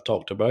laws that I've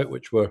talked about,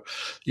 which were,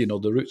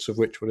 the roots of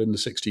which were in the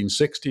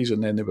 1660s,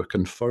 and then they were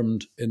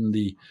confirmed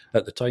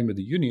at the time of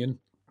the Union.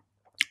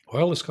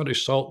 While the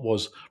Scottish salt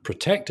was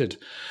protected,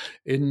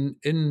 in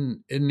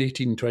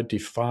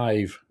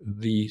 1825,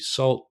 the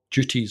salt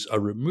duties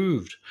are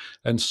removed,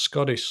 and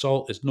Scottish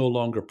salt is no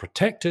longer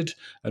protected.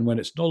 And when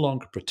it's no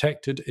longer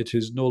protected, it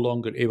is no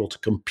longer able to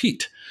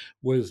compete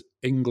with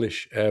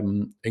English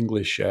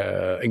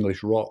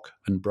rock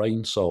and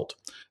brine salt.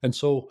 And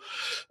so,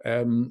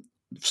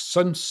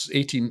 since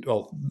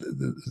the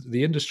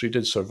industry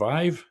did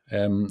survive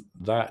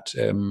that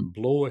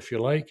blow, if you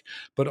like,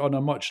 but on a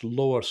much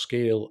lower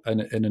scale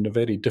and in a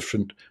very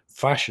different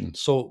fashion.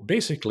 So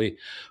basically,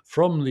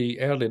 from the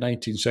early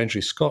 19th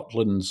century,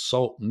 Scotland's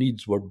salt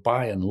needs were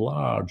by and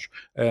large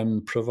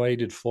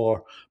provided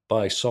for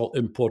by salt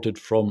imported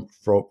from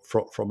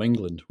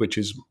England, which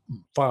is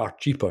far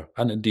cheaper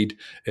and indeed,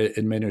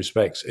 in many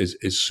respects,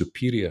 is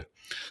superior.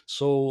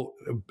 So,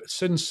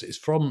 since it's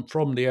from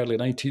the early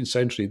 19th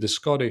century, the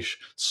Scottish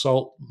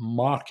salt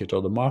market,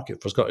 or the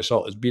market for Scottish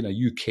salt, has been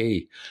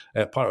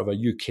part of a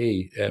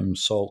UK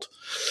salt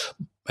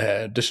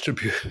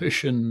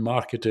distribution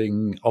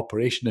marketing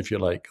operation, if you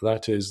like.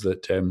 That is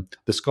that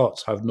the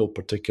Scots have no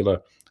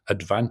particular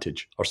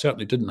advantage, or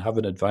certainly didn't have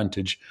an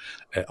advantage,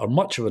 or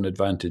much of an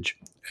advantage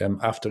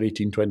after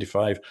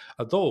 1825,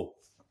 although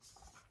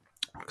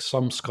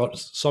some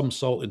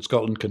salt in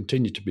Scotland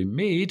continued to be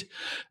made,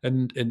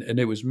 and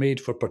it was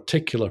made for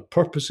particular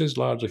purposes,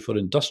 largely for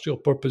industrial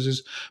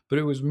purposes, but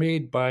it was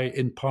made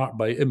in part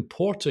by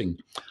importing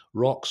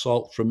rock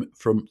salt from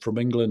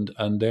England,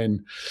 and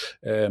then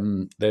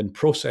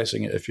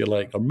processing it, if you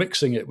like, or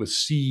mixing it with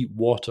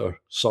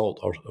seawater salt,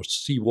 or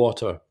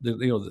seawater,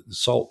 the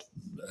salt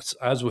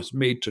as was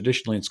made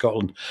traditionally in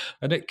Scotland,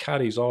 and it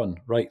carries on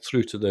right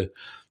through to the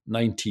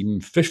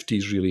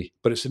 1950s, really.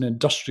 But it's an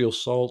industrial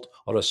salt,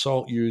 or a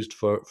salt used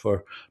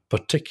for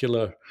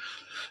particular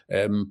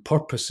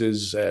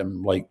purposes,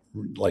 like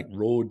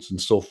roads and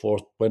so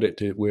forth, where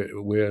it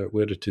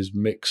is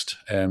mixed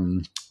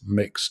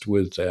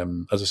with,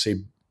 as I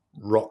say,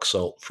 rock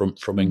salt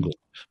from England.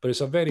 But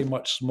it's a very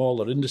much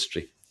smaller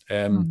industry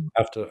after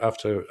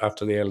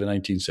the early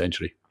 19th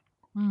century.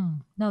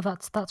 No,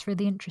 that's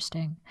really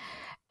interesting.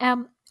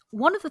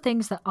 One of the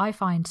things that I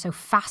find so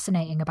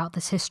fascinating about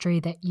this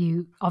history that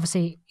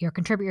your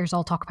contributors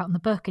all talk about in the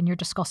book and you're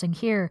discussing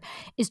here,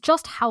 is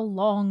just how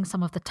long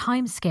some of the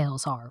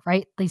timescales are,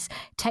 right? These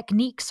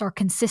techniques are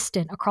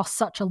consistent across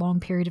such a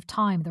long period of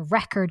time. The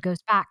record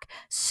goes back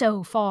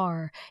so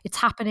far. It's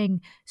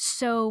happening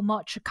so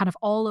much kind of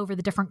all over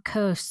the different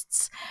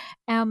coasts.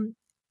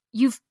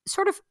 You've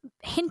sort of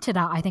hinted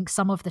at, I think,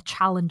 some of the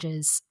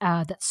challenges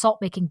that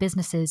salt-making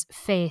businesses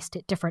faced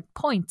at different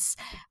points.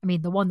 I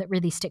mean, the one that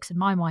really sticks in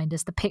my mind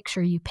is the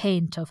picture you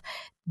paint of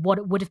what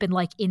it would have been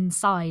like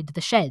inside the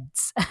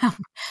sheds,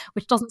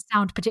 which doesn't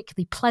sound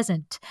particularly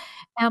pleasant.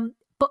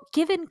 But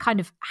given kind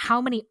of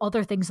how many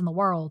other things in the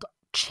world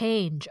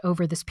change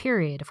over this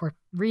period, if we're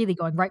really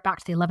going right back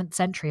to the 11th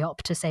century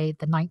up to, say,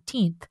 the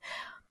 19th,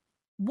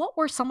 what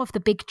were some of the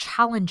big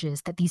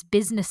challenges that these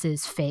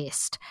businesses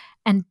faced?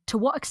 And to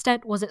what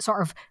extent was it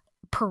sort of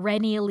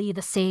perennially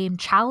the same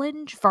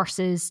challenge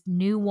versus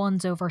new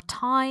ones over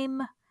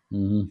time?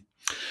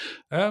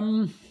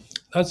 Mm-hmm.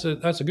 That's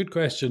a good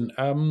question.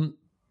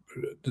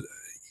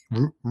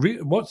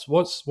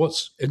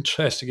 What's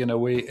interesting in a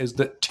way is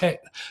that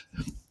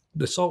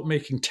the salt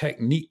making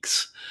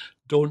techniques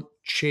don't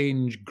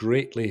change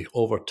greatly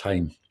over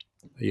time.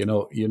 You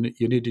know, you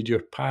needed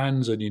your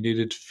pans, and you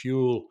needed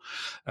fuel,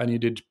 and you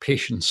needed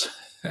patience.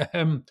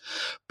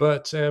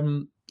 but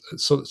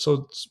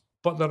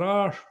but there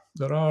are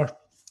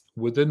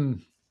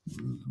within,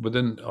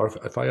 or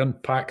if I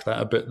unpack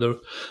that a bit,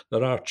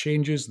 there are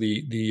changes.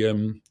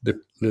 The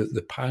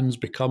pans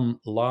become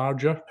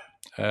larger.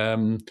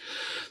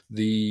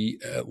 The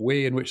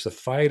way in which the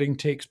firing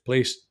takes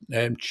place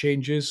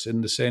changes,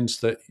 in the sense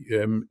that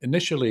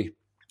initially,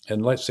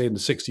 and let's say in the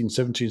 16th,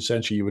 17th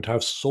century, you would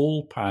have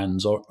sole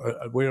pans, or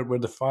where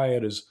the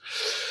fire is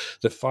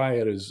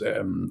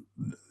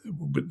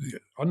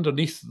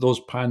underneath those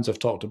pans I've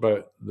talked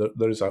about.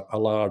 There is a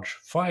large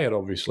fire,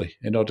 obviously,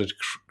 in order to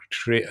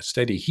create a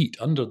steady heat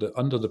under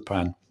the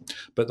pan.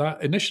 But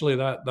that initially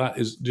that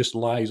is just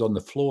lies on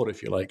the floor,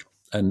 if you like.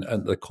 And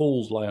the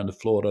coals lie on the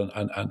floor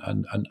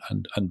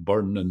and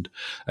burn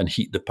and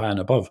heat the pan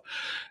above.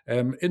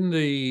 In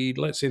the,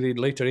 let's say, the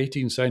later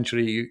 18th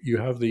century, you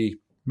have the,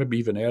 maybe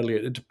even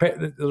earlier.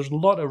 There's a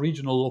lot of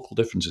regional, local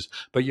differences,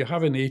 but you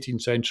have in the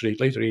 18th century,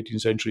 later 18th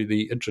century,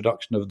 the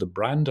introduction of the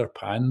brander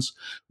pans,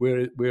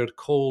 where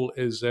coal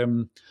is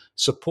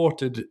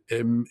supported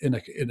in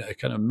a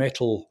kind of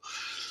metal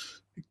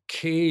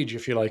cage,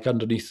 if you like,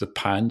 underneath the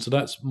pan. So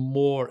that's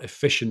more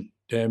efficient.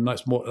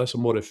 That's a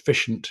more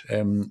efficient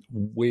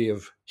way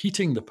of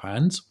heating the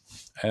pans.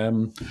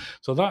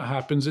 So that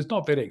happens. It's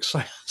not very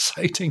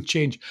exciting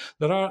change.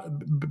 There are,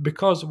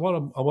 because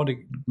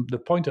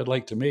the point I'd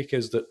like to make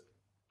is that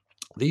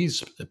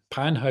these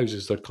pan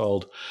houses, they're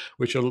called,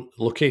 which are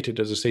located,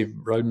 as I say,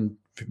 around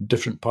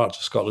different parts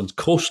of Scotland's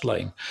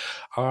coastline,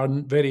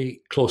 aren't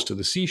very close to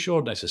the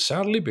seashore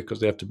necessarily,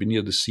 because they have to be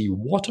near the sea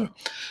water,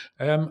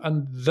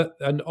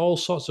 and all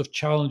sorts of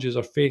challenges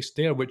are faced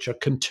there, which are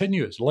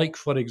continuous, like,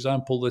 for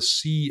example, the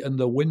sea and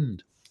the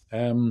wind,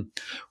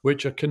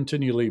 which are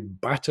continually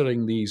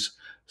battering these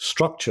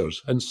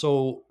structures. And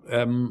so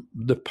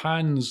the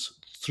pans,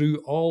 through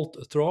all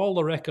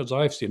the records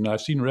I've seen, and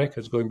I've seen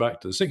records going back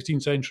to the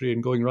 16th century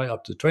and going right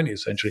up to the 20th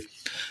century,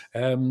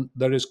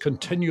 there is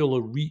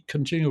continual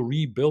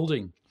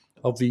rebuilding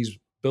of these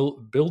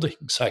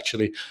buildings,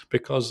 actually,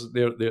 because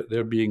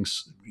they're being,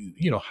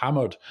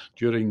 hammered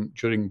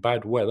during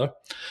bad weather.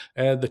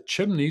 The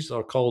chimneys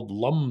are called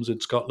lums in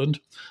Scotland.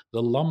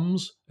 The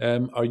lums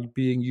are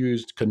being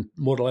used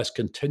more or less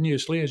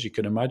continuously, as you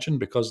can imagine,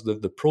 because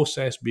the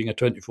process being a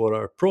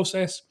 24-hour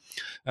process,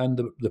 and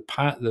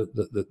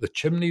the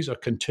chimneys are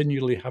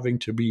continually having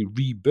to be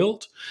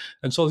rebuilt.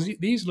 And so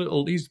these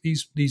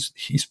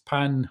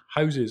pan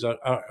houses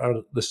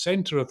are the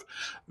centre of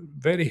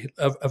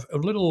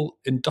little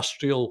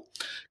industrial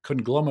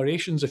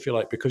conglomerations, if you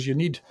like, because you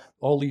need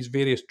all these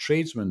various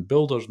tradesmen,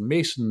 builders,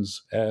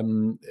 masons,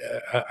 and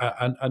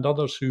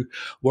others who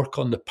work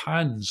on the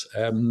pans,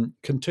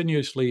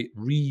 continuously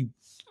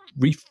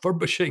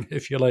refurbishing,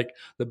 if you like,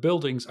 the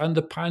buildings and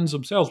the pans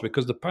themselves,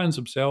 because the pans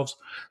themselves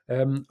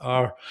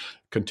are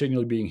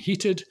continually being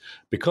heated,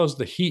 because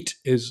the heat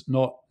is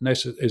not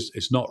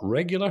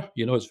regular.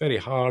 It's very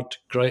hard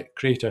to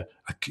create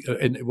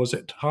was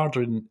it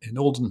harder in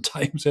olden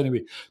times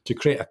anyway, to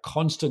create a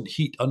constant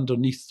heat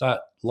underneath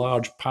that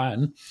large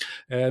pan.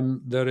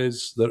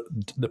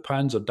 The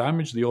pans are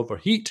damaged, they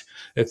overheat.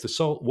 If the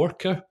salt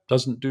worker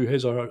doesn't do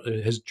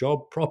his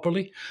job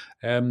properly,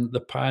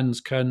 the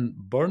pans can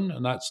burn,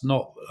 and that's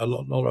not a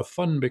lot of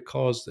fun,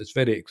 because it's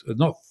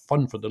not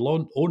fun for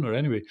the owner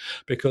anyway,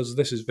 because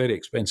this is very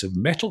expensive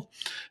metal.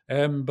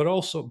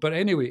 But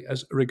anyway,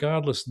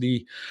 regardless,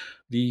 the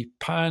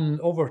pan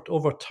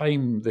over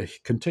time, the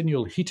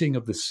continual heating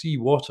of the sea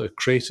water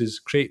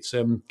creates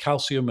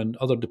calcium and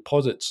other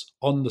deposits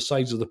on the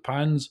sides of the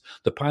pans.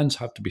 The pans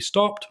have to be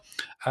stopped,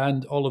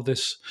 and all of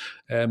this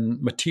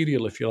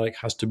material, if you like,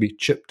 has to be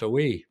chipped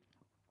away.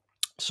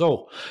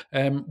 So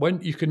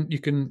when you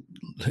can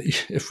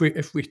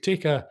if we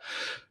take a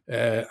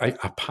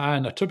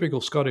pan, a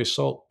typical Scottish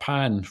salt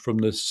pan from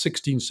the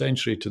 16th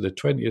century to the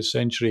 20th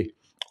century,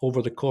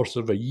 over the course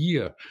of a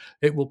year,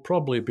 it will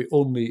probably be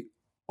only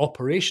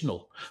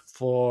operational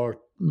for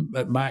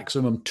at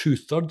maximum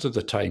 2/3 of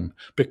the time,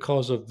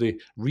 because of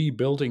the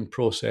rebuilding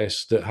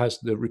process that has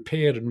the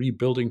repair and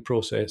rebuilding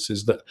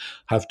processes that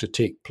have to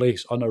take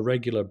place on a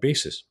regular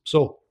basis.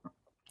 So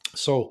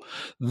So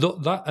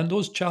that and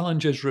those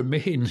challenges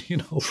remain,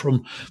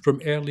 from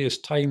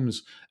earliest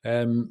times.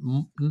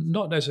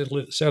 Not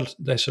necessarily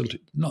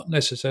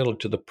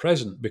to the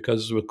present,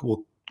 because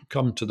we'll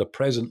come to the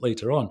present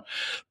later on,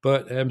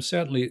 but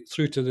certainly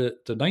through to the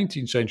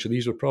 19th century,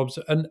 these were problems,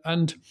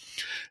 and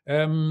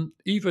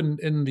even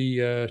in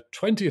the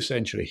 20th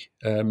century.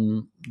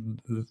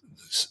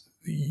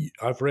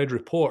 I've read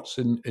reports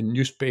in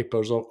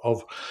newspapers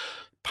of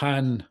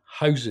pan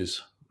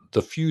houses,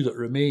 the few that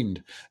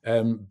remained,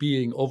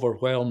 being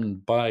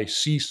overwhelmed by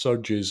sea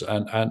surges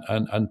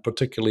and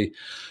particularly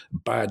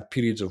bad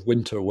periods of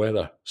winter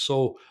weather.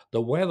 So the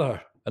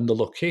weather and the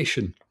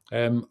location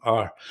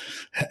are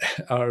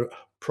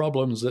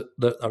problems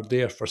that are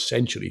there for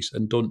centuries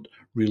and don't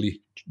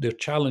really, they're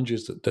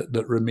challenges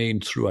that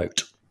remain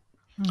throughout.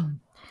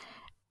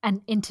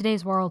 And in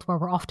today's world where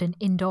we're often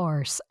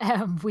indoors,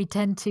 we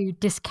tend to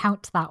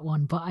discount that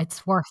one, but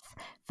it's worth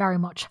very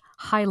much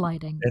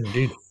highlighting.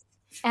 Indeed.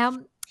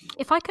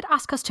 If I could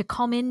ask us to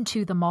come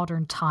into the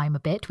modern time a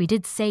bit, we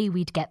did say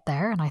we'd get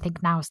there, and I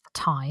think now's the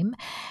time.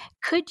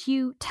 Could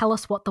you tell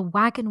us what the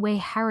Wagonway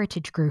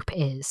Heritage Group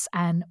is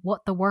and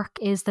what the work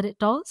is that it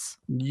does?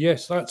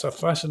 Yes, that's a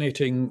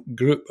fascinating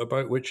group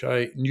about which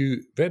I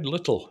knew very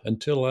little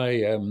until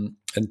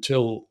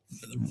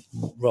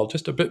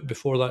just a bit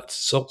before that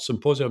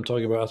symposium I'm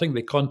talking about. I think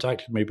they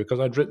contacted me because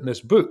I'd written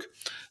this book,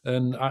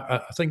 and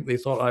I think they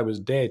thought I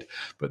was dead,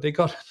 but they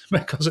got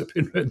because it'd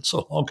been written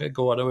so long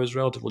ago and I was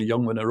relatively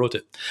young when I wrote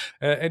it.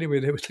 Anyway,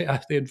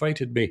 they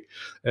invited me,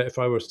 if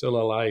I were still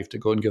alive, to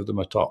go and give them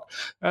a talk.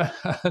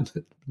 And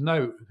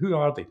now, who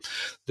are they?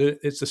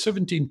 It's the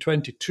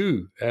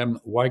 1722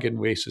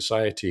 Wagonway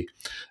Society,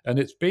 and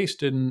it's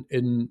based in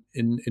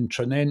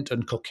Tranent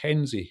and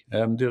Cockenzie.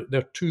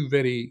 They're two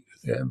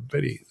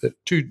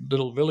two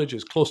little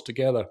villages close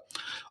together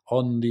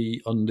on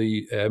the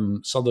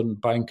southern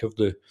bank of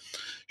the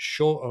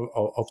shore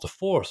of the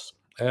Forth.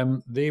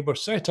 They were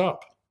set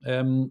up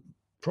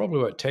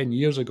probably about 10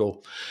 years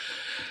ago.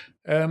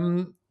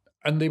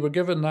 And they were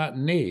given that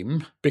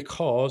name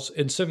because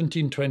in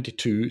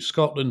 1722,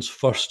 Scotland's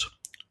first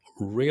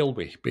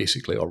railway,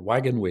 basically, or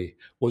wagonway,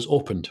 was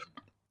opened.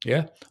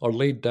 Or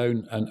laid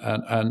down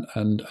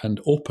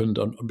and opened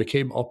and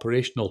became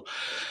operational.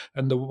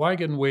 And the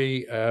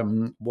wagonway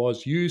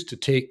was used to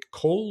take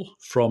coal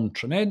from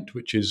Tranent,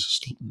 which is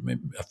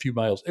a few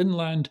miles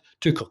inland,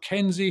 to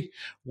Cockenzie,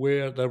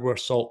 where there were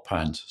salt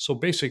pans. So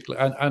basically,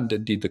 and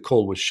indeed the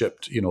coal was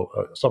shipped,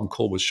 some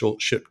coal was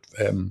shipped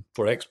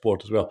for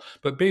export as well.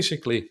 But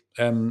basically,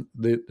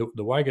 the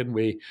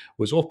wagonway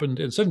was opened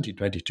in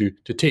 1722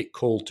 to take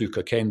coal to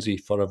Cockenzie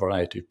for a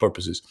variety of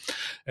purposes.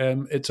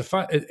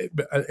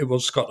 It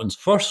was Scotland's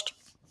first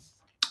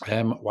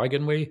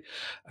wagonway,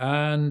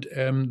 and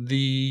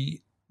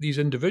these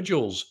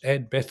individuals,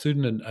 Ed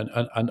Bethune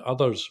and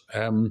others,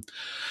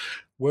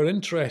 were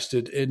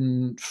interested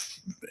in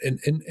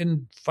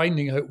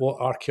finding out what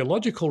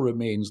archaeological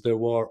remains there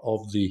were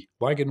of the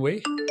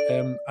wagonway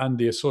and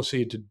the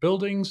associated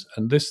buildings,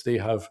 and this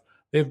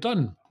they've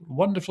done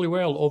wonderfully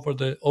well over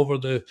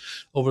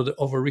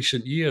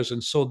recent years,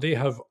 and so they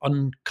have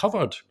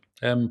uncovered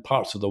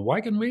parts of the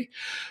wagonway.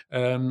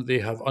 They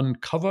have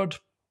uncovered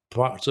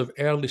parts of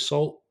early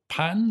salt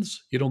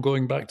pans,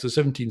 going back to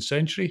the 17th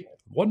century.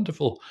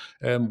 Wonderful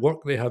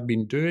work they have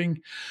been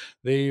doing.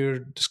 They're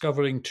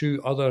discovering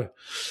two other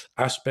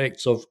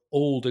aspects of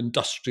old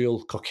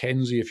industrial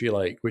Cockenzie, if you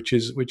like, which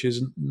is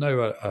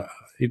now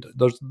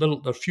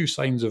there's few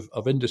signs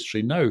of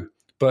industry now.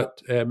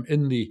 But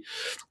in the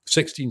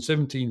 16th,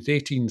 17th,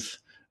 18th,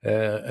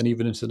 and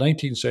even into the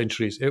 19th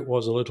centuries, it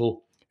was a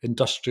little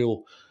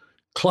industrial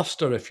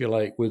cluster, if you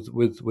like, with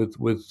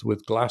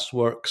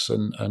glassworks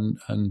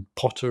and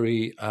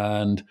pottery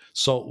and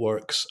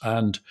saltworks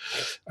and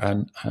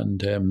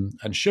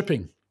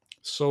shipping.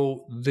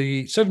 So the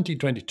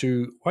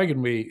 1722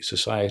 Wagonway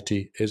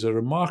Society is a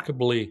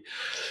remarkably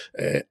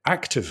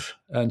active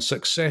and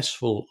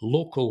successful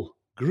local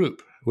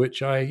group,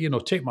 which I,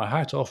 take my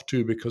hat off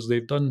to, because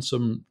they've done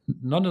some.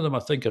 None of them, I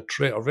think, are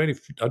very.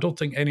 I don't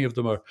think any of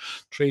them are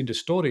trained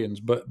historians,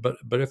 but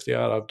if they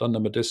are, I've done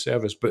them a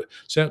disservice. But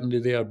certainly,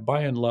 they are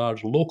by and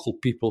large local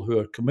people who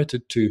are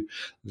committed to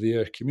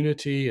their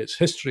community, its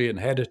history and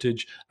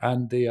heritage,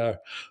 and they've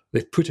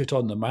put it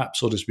on the map,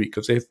 so to speak,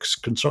 because they've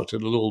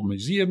constructed a little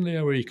museum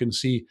there where you can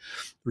see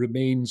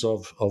remains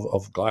of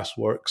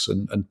glassworks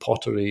and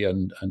pottery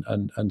and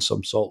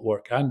some salt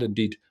work, and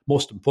indeed,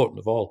 most important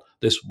of all,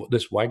 this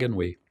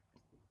wagonway.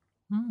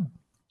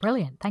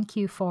 Brilliant. Thank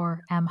you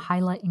for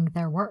highlighting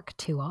their work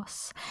to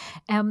us.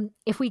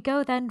 If we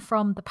go then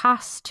from the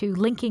past to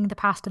linking the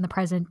past and the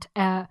present,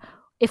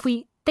 if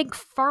we think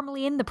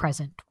firmly in the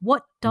present,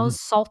 what does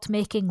salt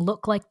making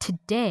look like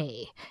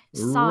today?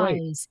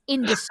 Size,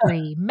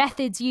 industry,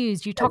 methods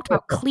used. You talked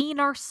about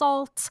cleaner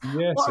salt.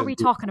 Yes, what are we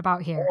talking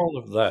about here? All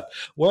of that.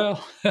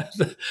 Well,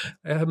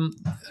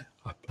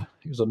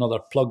 here's another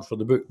plug for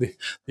the book.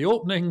 The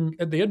opening,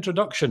 the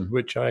introduction,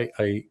 which I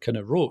kind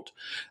of wrote,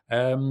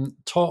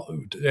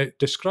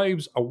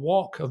 describes a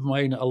walk of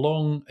mine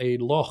along a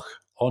loch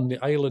on the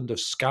island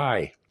of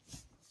Skye,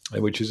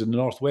 which is in the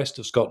northwest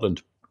of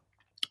Scotland.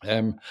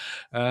 And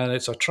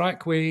it's a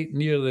trackway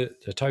near the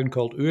town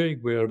called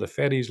Uig, where the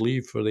ferries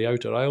leave for the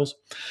Outer Isles.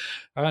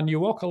 And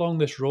you walk along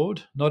this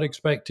road, not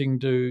expecting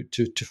to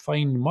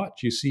find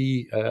much. You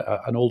see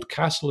an old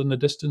castle in the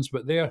distance,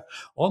 but there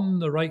on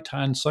the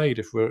right-hand side,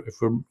 if we're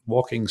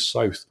walking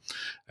south,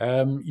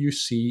 you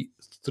see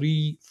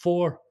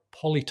 4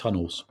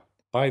 polytunnels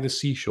by the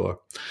seashore.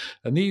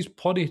 And these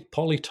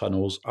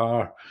polytunnels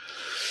are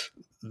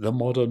the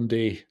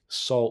modern-day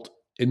salt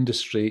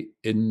industry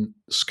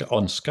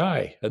on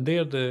Skye, and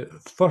they're the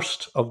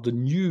first of the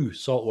new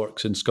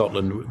saltworks in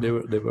Scotland.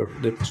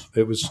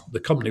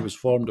 The company was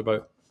formed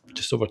about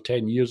just over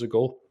 10 years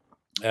ago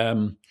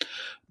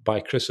by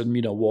Chris and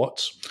Mina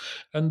Watts,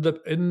 and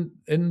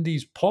in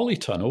these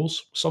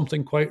polytunnels,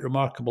 something quite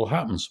remarkable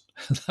happens.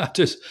 That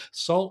is,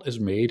 salt is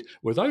made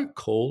without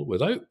coal,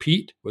 without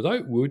peat,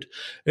 without wood.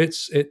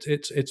 It's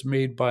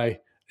made by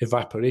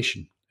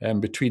evaporation.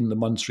 Between the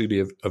months really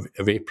of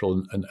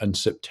April and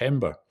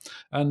September,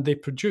 and they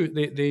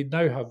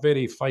now have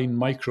very fine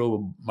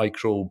micro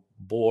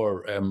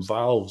bore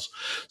valves.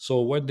 So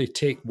when they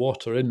take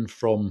water in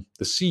from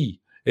the sea,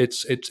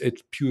 it's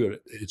pure.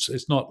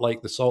 It's not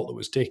like the salt that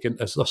was taken.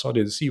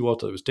 The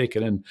seawater that was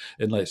taken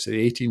in let's say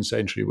the 18th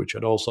century, which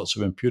had all sorts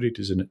of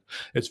impurities in it.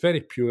 It's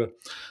very pure.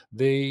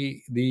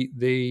 The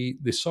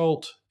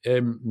salt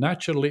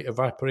naturally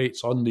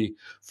evaporates on the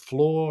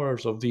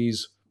floors of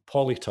these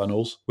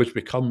polytunnels, which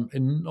become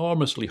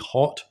enormously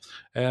hot,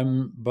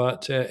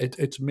 but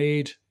it's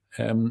made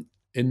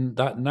in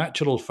that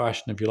natural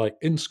fashion, if you like,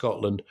 in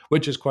Scotland,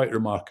 which is quite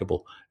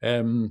remarkable.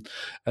 And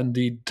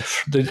the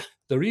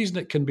reason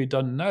it can be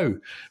done now,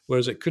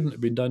 whereas it couldn't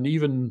have been done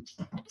even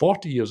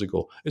 40 years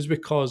ago, is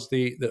because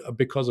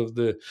of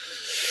the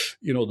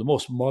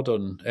most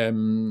modern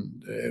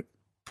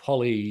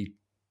polythene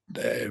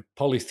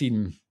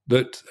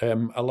that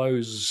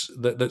allows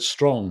that's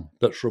strong,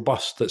 that's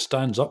robust, that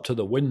stands up to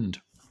the wind,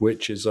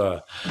 which is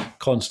a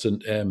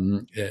constant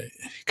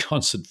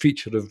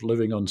feature of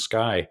living on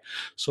Skye.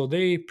 So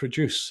they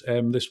produce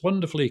this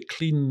wonderfully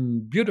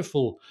clean,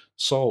 beautiful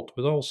salt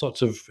with all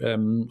sorts of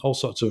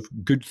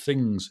good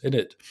things in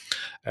it,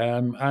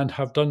 and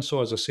have done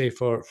so, as I say,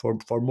 for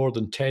more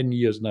than 10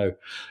 years now.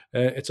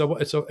 And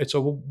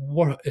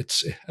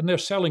they're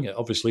selling it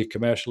obviously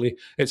commercially.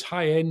 It's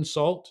high end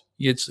salt.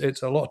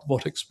 It's a lot more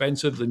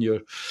expensive than your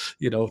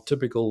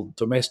typical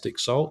domestic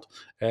salt.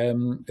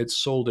 It's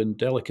sold in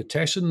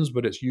delicatessens,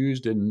 but it's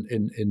used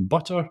in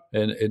butter.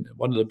 In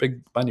one of the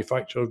big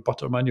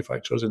butter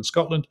manufacturers in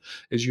Scotland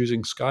is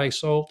using Skye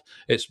salt.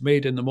 It's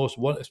made in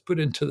it's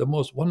put into the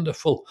most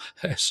wonderful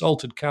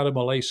salted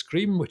caramel ice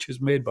cream, which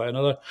is made by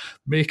another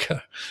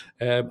maker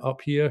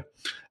up here.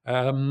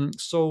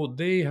 So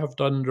they have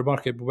done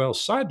remarkably well.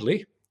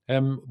 Sadly,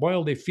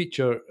 while they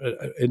feature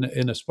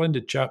in a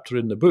splendid chapter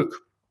in the book,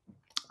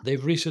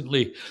 they've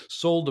recently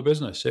sold the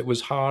business. It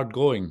was hard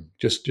going,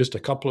 just a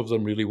couple of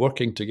them really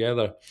working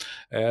together,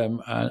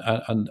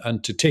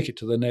 and to take it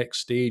to the next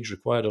stage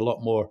required a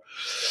lot more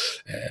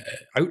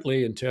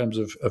outlay in terms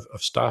of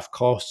staff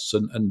costs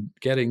and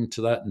getting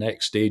to that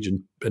next stage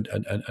and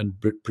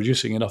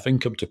producing enough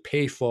income to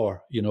pay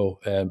for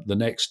the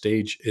next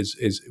stage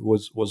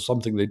was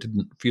something they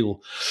didn't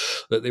feel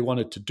that they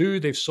wanted to do.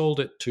 They've sold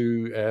it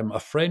to a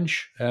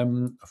French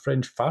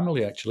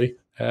family actually,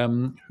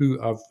 who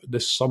have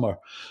this summer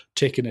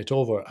taken it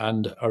over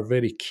and are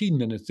very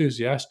keen and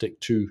enthusiastic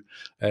to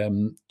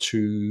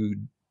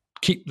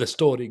keep the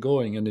story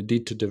going and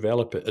indeed to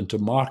develop it and to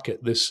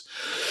market this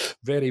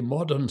very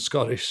modern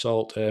Scottish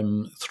salt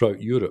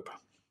throughout Europe.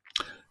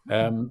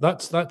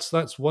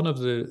 That's one of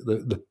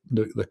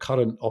the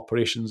current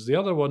operations. The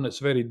other one that's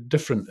very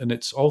different, and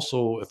it's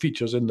also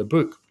features in the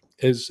book,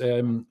 is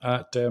in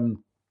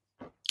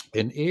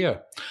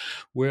Ayr,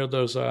 where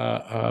there's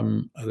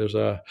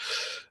a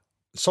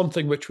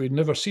something which we'd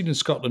never seen in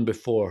Scotland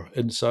before.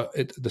 And so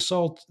the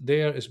salt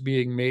there is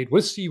being made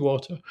with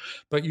seawater,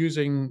 but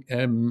using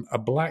a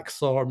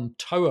blackthorn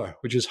tower,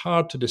 which is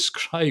hard to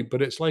describe,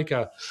 but it's like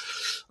a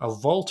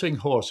vaulting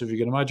horse, if you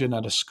can imagine,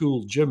 at a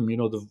school gym.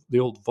 The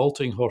old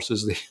vaulting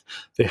horses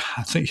they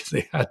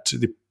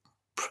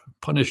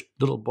punished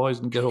little boys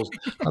and girls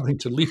having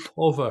to leap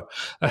over.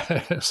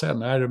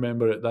 Certainly, I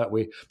remember it that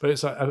way. But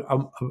it's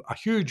a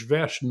huge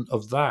version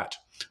of that,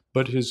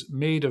 but it is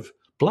made of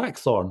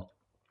blackthorn.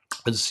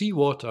 And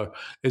seawater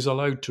is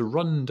allowed to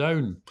run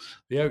down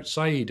the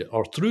outside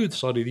or through,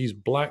 these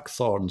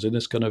blackthorns in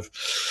this kind of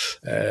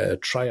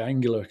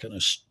triangular kind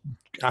of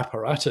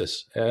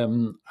apparatus.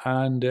 And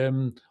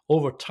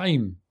over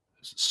time,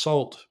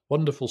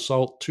 wonderful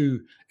salt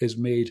too, is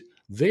made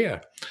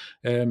there,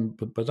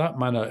 but by that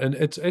manner, and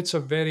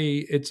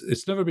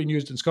it's never been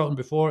used in Scotland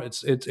before.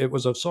 It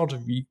was a sort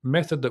of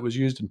method that was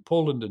used in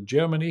Poland and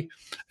Germany,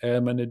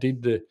 and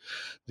indeed the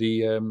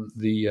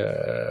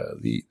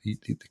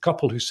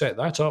couple who set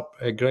that up,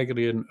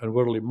 Gregory and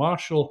Worley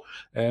Marshall,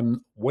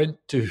 went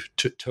to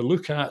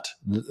look at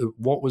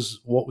what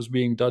was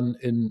being done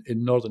in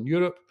Northern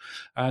Europe,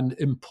 and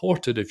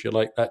imported, if you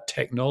like, that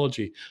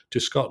technology to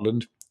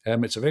Scotland.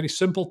 It's a very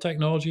simple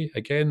technology.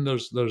 Again,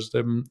 there's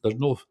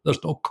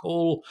no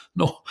coal,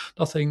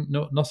 nothing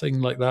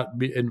like that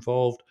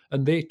involved,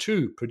 and they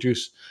too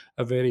produce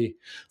a very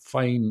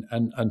fine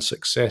and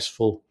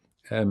successful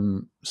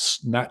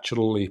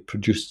naturally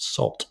produced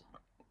salt.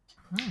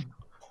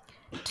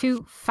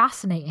 Two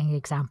fascinating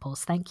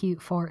examples. Thank you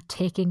for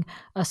taking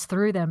us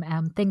through them.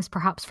 Things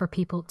perhaps for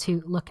people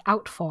to look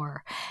out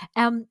for.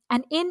 And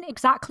in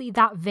exactly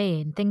that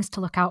vein, things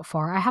to look out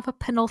for, I have a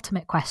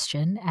penultimate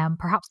question,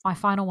 perhaps my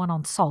final one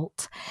on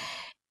salt.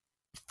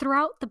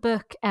 Throughout the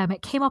book,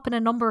 it came up in a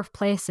number of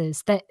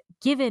places that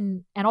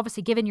given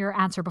your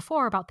answer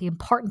before about the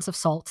importance of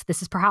salt,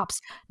 this is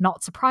perhaps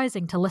not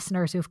surprising to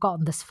listeners who've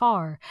gotten this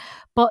far,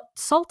 but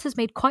salt has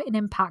made quite an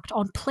impact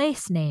on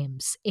place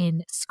names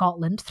in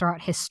Scotland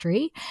throughout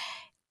history,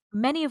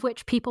 many of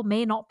which people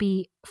may not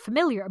be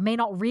familiar, may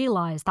not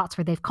realise that's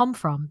where they've come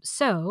from.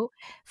 So,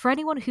 for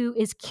anyone who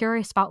is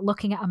curious about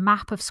looking at a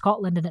map of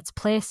Scotland and its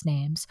place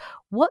names,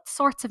 what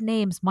sorts of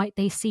names might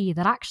they see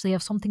that actually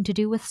have something to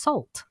do with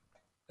salt?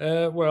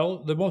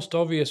 Well, the most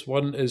obvious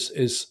one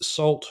is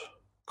Salt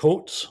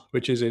Coats,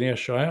 which is in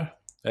Ayrshire,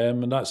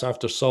 and that's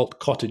after salt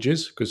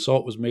cottages, because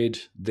salt was made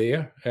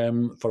there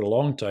for a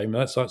long time.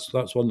 That's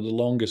one of the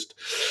longest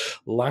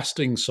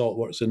lasting salt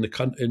works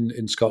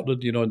in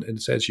Scotland. You know, in a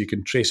sense, you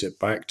can trace it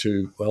back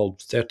to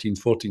 13th,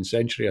 14th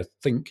century, I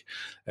think,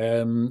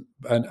 and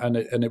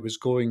it was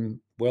going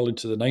well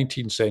into the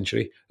 19th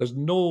century. There's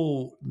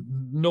no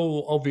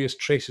obvious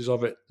traces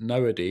of it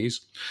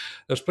nowadays.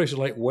 There's places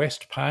like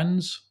West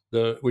Pans,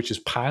 which is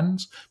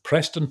Pans,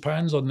 Preston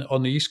Pans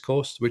on the east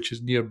coast, which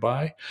is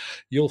nearby.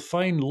 You'll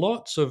find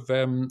lots of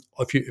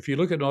if you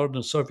look at an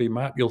Ordnance Survey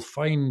map, you'll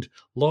find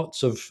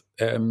lots of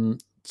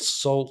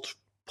salt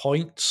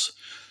points,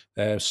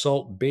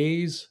 salt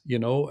bays,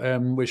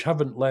 which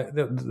haven't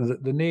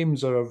the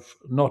names are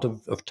not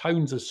of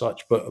towns as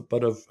such,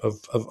 but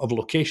of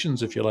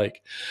locations, if you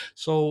like.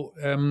 So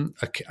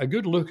a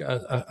good look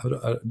at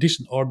a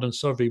decent Ordnance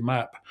Survey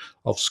map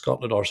of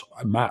Scotland, or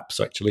maps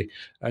actually,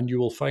 and you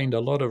will find a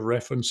lot of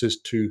references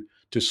to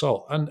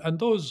salt, and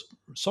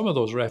some of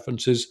those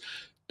references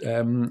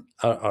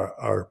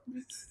are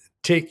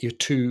take you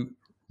to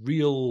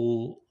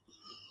real.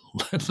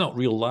 It's not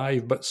real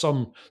live, but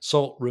some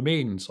salt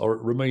remains, or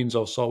remains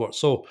of salt.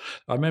 So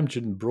I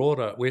mentioned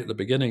Brora way at the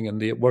beginning, and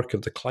the work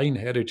of the Klein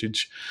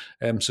Heritage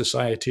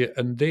Society,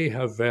 and they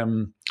have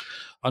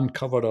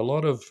uncovered a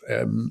lot of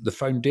the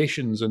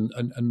foundations and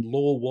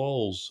low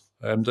walls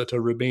that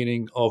are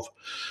remaining of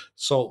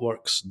salt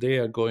works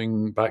there,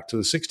 going back to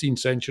the 16th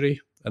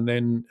century, and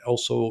then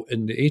also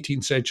in the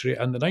 18th century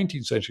and the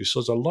 19th century. So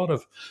there's a lot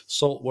of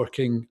salt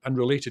working and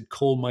related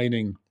coal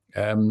mining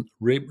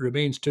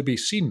remains to be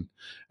seen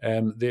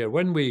there.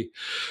 When we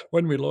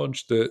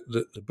launched the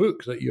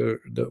book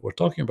that we're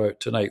talking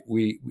about tonight,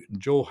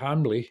 Joe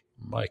Hambly,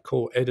 my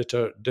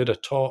co-editor, did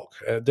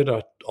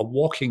a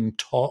walking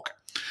talk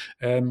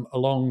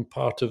along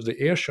part of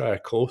the Ayrshire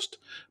coast,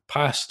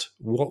 past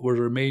what were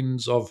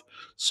remains of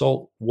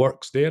salt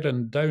works there,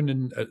 and down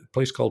in a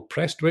place called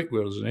Prestwick,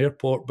 where there's an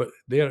airport. But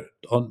there,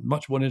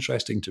 much more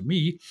interesting to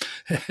me,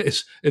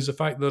 is the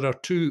fact that there are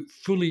two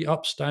fully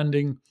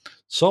upstanding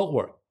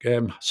salt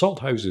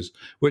houses,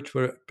 which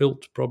were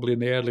built probably in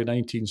the early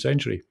 19th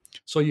century.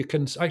 So you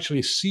can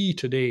actually see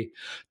today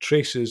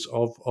traces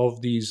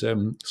of these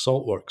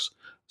salt works.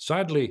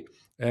 Sadly,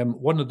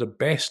 one of the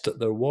best that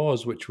there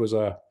was, which was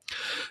a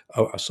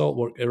salt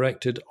work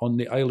erected on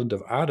the island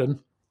of Arran,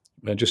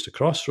 just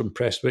across from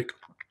Prestwick,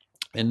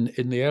 in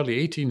the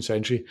early 18th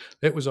century.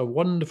 It was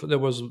there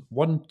was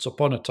once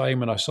upon a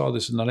time, and I saw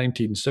this in the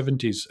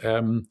 1970s,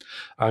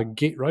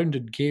 a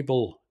rounded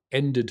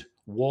gable-ended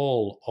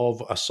wall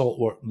of a salt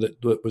work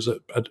that was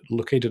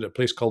located at a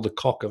place called the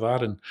Cock of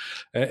Arran.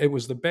 It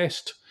was the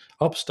best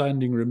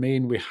upstanding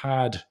remain we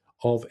had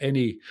of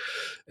any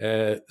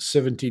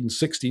 17th,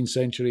 16th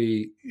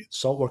century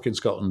salt work in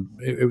Scotland.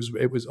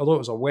 It was although it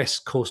was a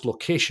West Coast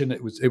location,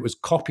 it was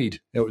copied.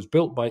 It was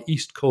built by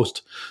East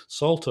Coast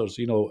salters,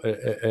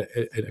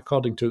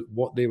 according to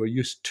what they were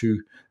used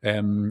to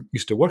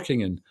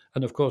working in.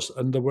 And of course,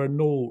 there were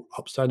no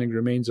upstanding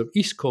remains of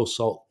East Coast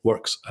salt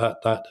works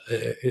at that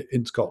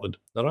in Scotland.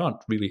 There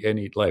aren't really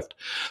any left.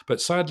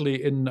 But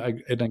sadly, in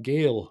a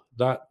gale,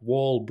 that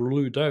wall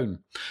blew down.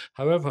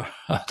 However,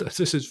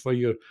 this is for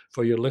your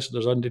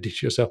listeners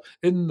underneath yourself.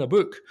 In the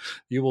book,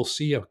 you will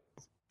see a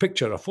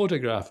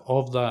photograph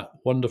of that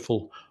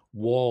wonderful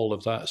wall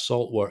of that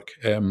salt work,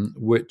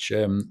 which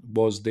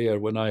was there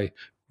when I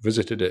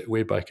visited it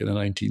way back in the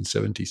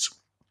 1970s.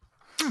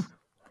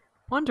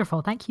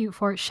 Wonderful. Thank you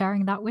for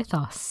sharing that with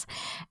us.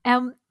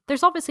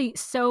 there's obviously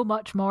so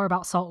much more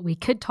about salt we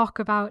could talk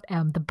about.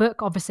 The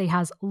book obviously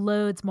has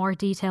loads more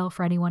detail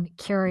for anyone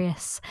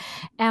curious.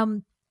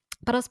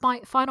 But as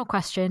my final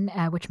question,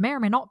 which may or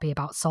may not be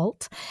about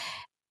salt,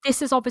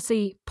 this is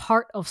obviously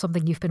part of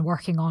something you've been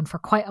working on for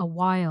quite a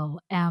while,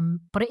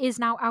 but it is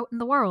now out in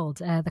the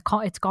world.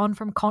 It's gone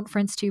from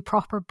conference to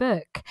proper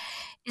book.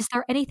 Is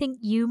there anything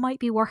you might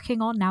be working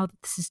on now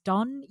that this is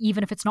done,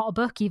 even if it's not a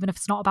book, even if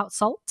it's not about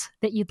salt,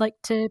 that you'd like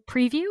to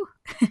preview?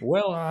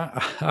 Well,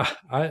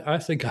 I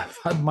think I've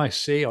had my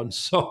say on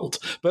salt,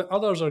 but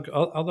others are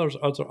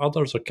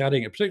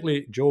carrying it.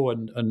 Particularly Joe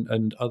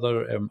and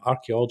other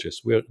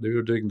archaeologists. They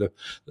were doing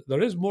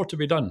There is more to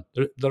be done.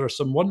 There are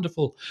some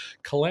wonderful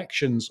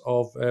collections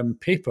of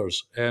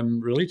papers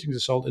relating to the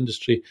salt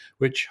industry,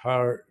 which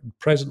are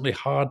presently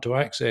hard to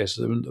access.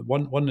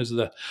 One is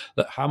the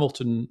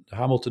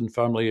Hamilton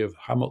family of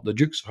the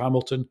Dukes of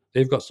Hamilton.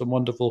 They've got some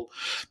wonderful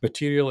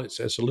material. It's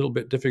a little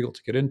bit difficult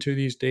to get into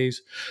these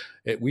days.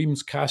 At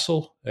Weems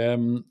Castle,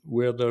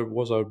 where there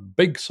was a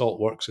big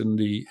salt works from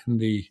the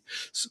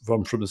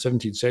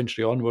 17th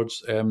century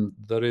onwards.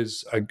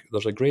 There's a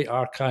great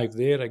archive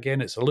there.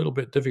 Again, it's a little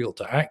bit difficult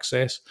to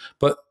access,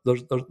 but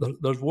there's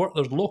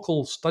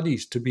local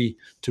studies to be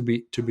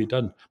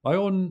done. My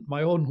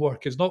own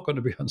work is not going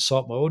to be on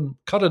salt. My own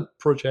current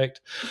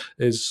project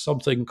is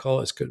something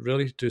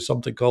related to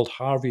something called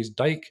Harvey's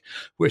Dyke,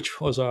 which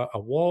was a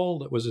wall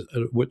that was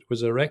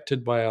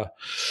erected by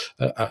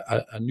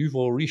a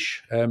nouveau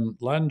riche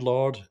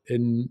landlord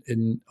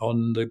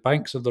on the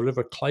banks of the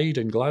River Clyde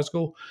in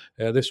Glasgow.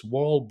 This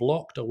wall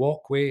blocked a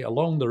walkway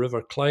along the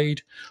River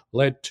Clyde,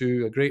 led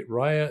to a great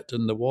riot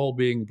and the wall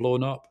being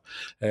blown up.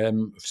 A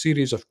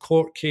series of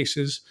court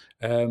cases.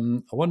 A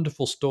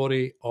wonderful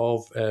story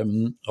of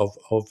a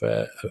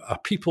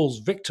people's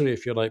victory,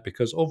 if you like,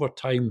 because over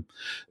time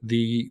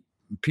the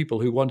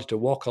people who wanted to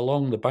walk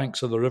along the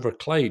banks of the River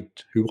Clyde,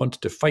 who wanted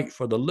to fight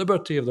for the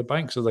liberty of the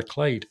banks of the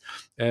Clyde,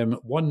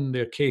 won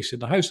their case in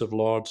the House of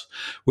Lords,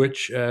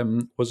 which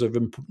was of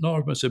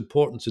enormous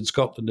importance in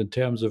Scotland in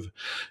terms of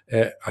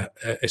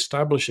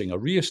re-establishing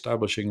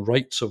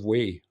rights of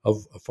way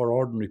for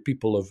ordinary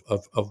people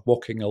of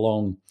walking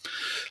along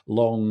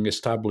long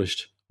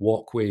established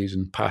walkways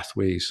and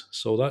pathways.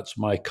 So that's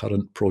my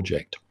current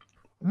project.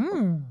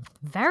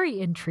 Very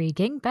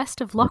intriguing. Best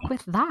of luck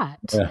with that.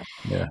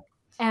 Yeah.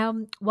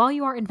 While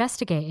you are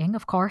investigating,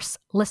 of course,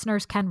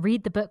 listeners can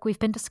read the book we've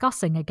been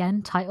discussing,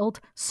 again titled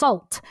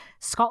Salt,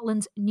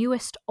 Scotland's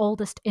Newest,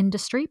 Oldest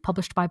Industry,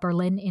 published by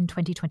Birlinn in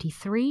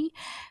 2023.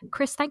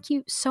 Chris, thank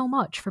you so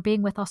much for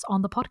being with us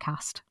on the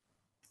podcast.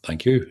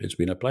 Thank you. It's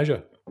been a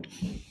pleasure.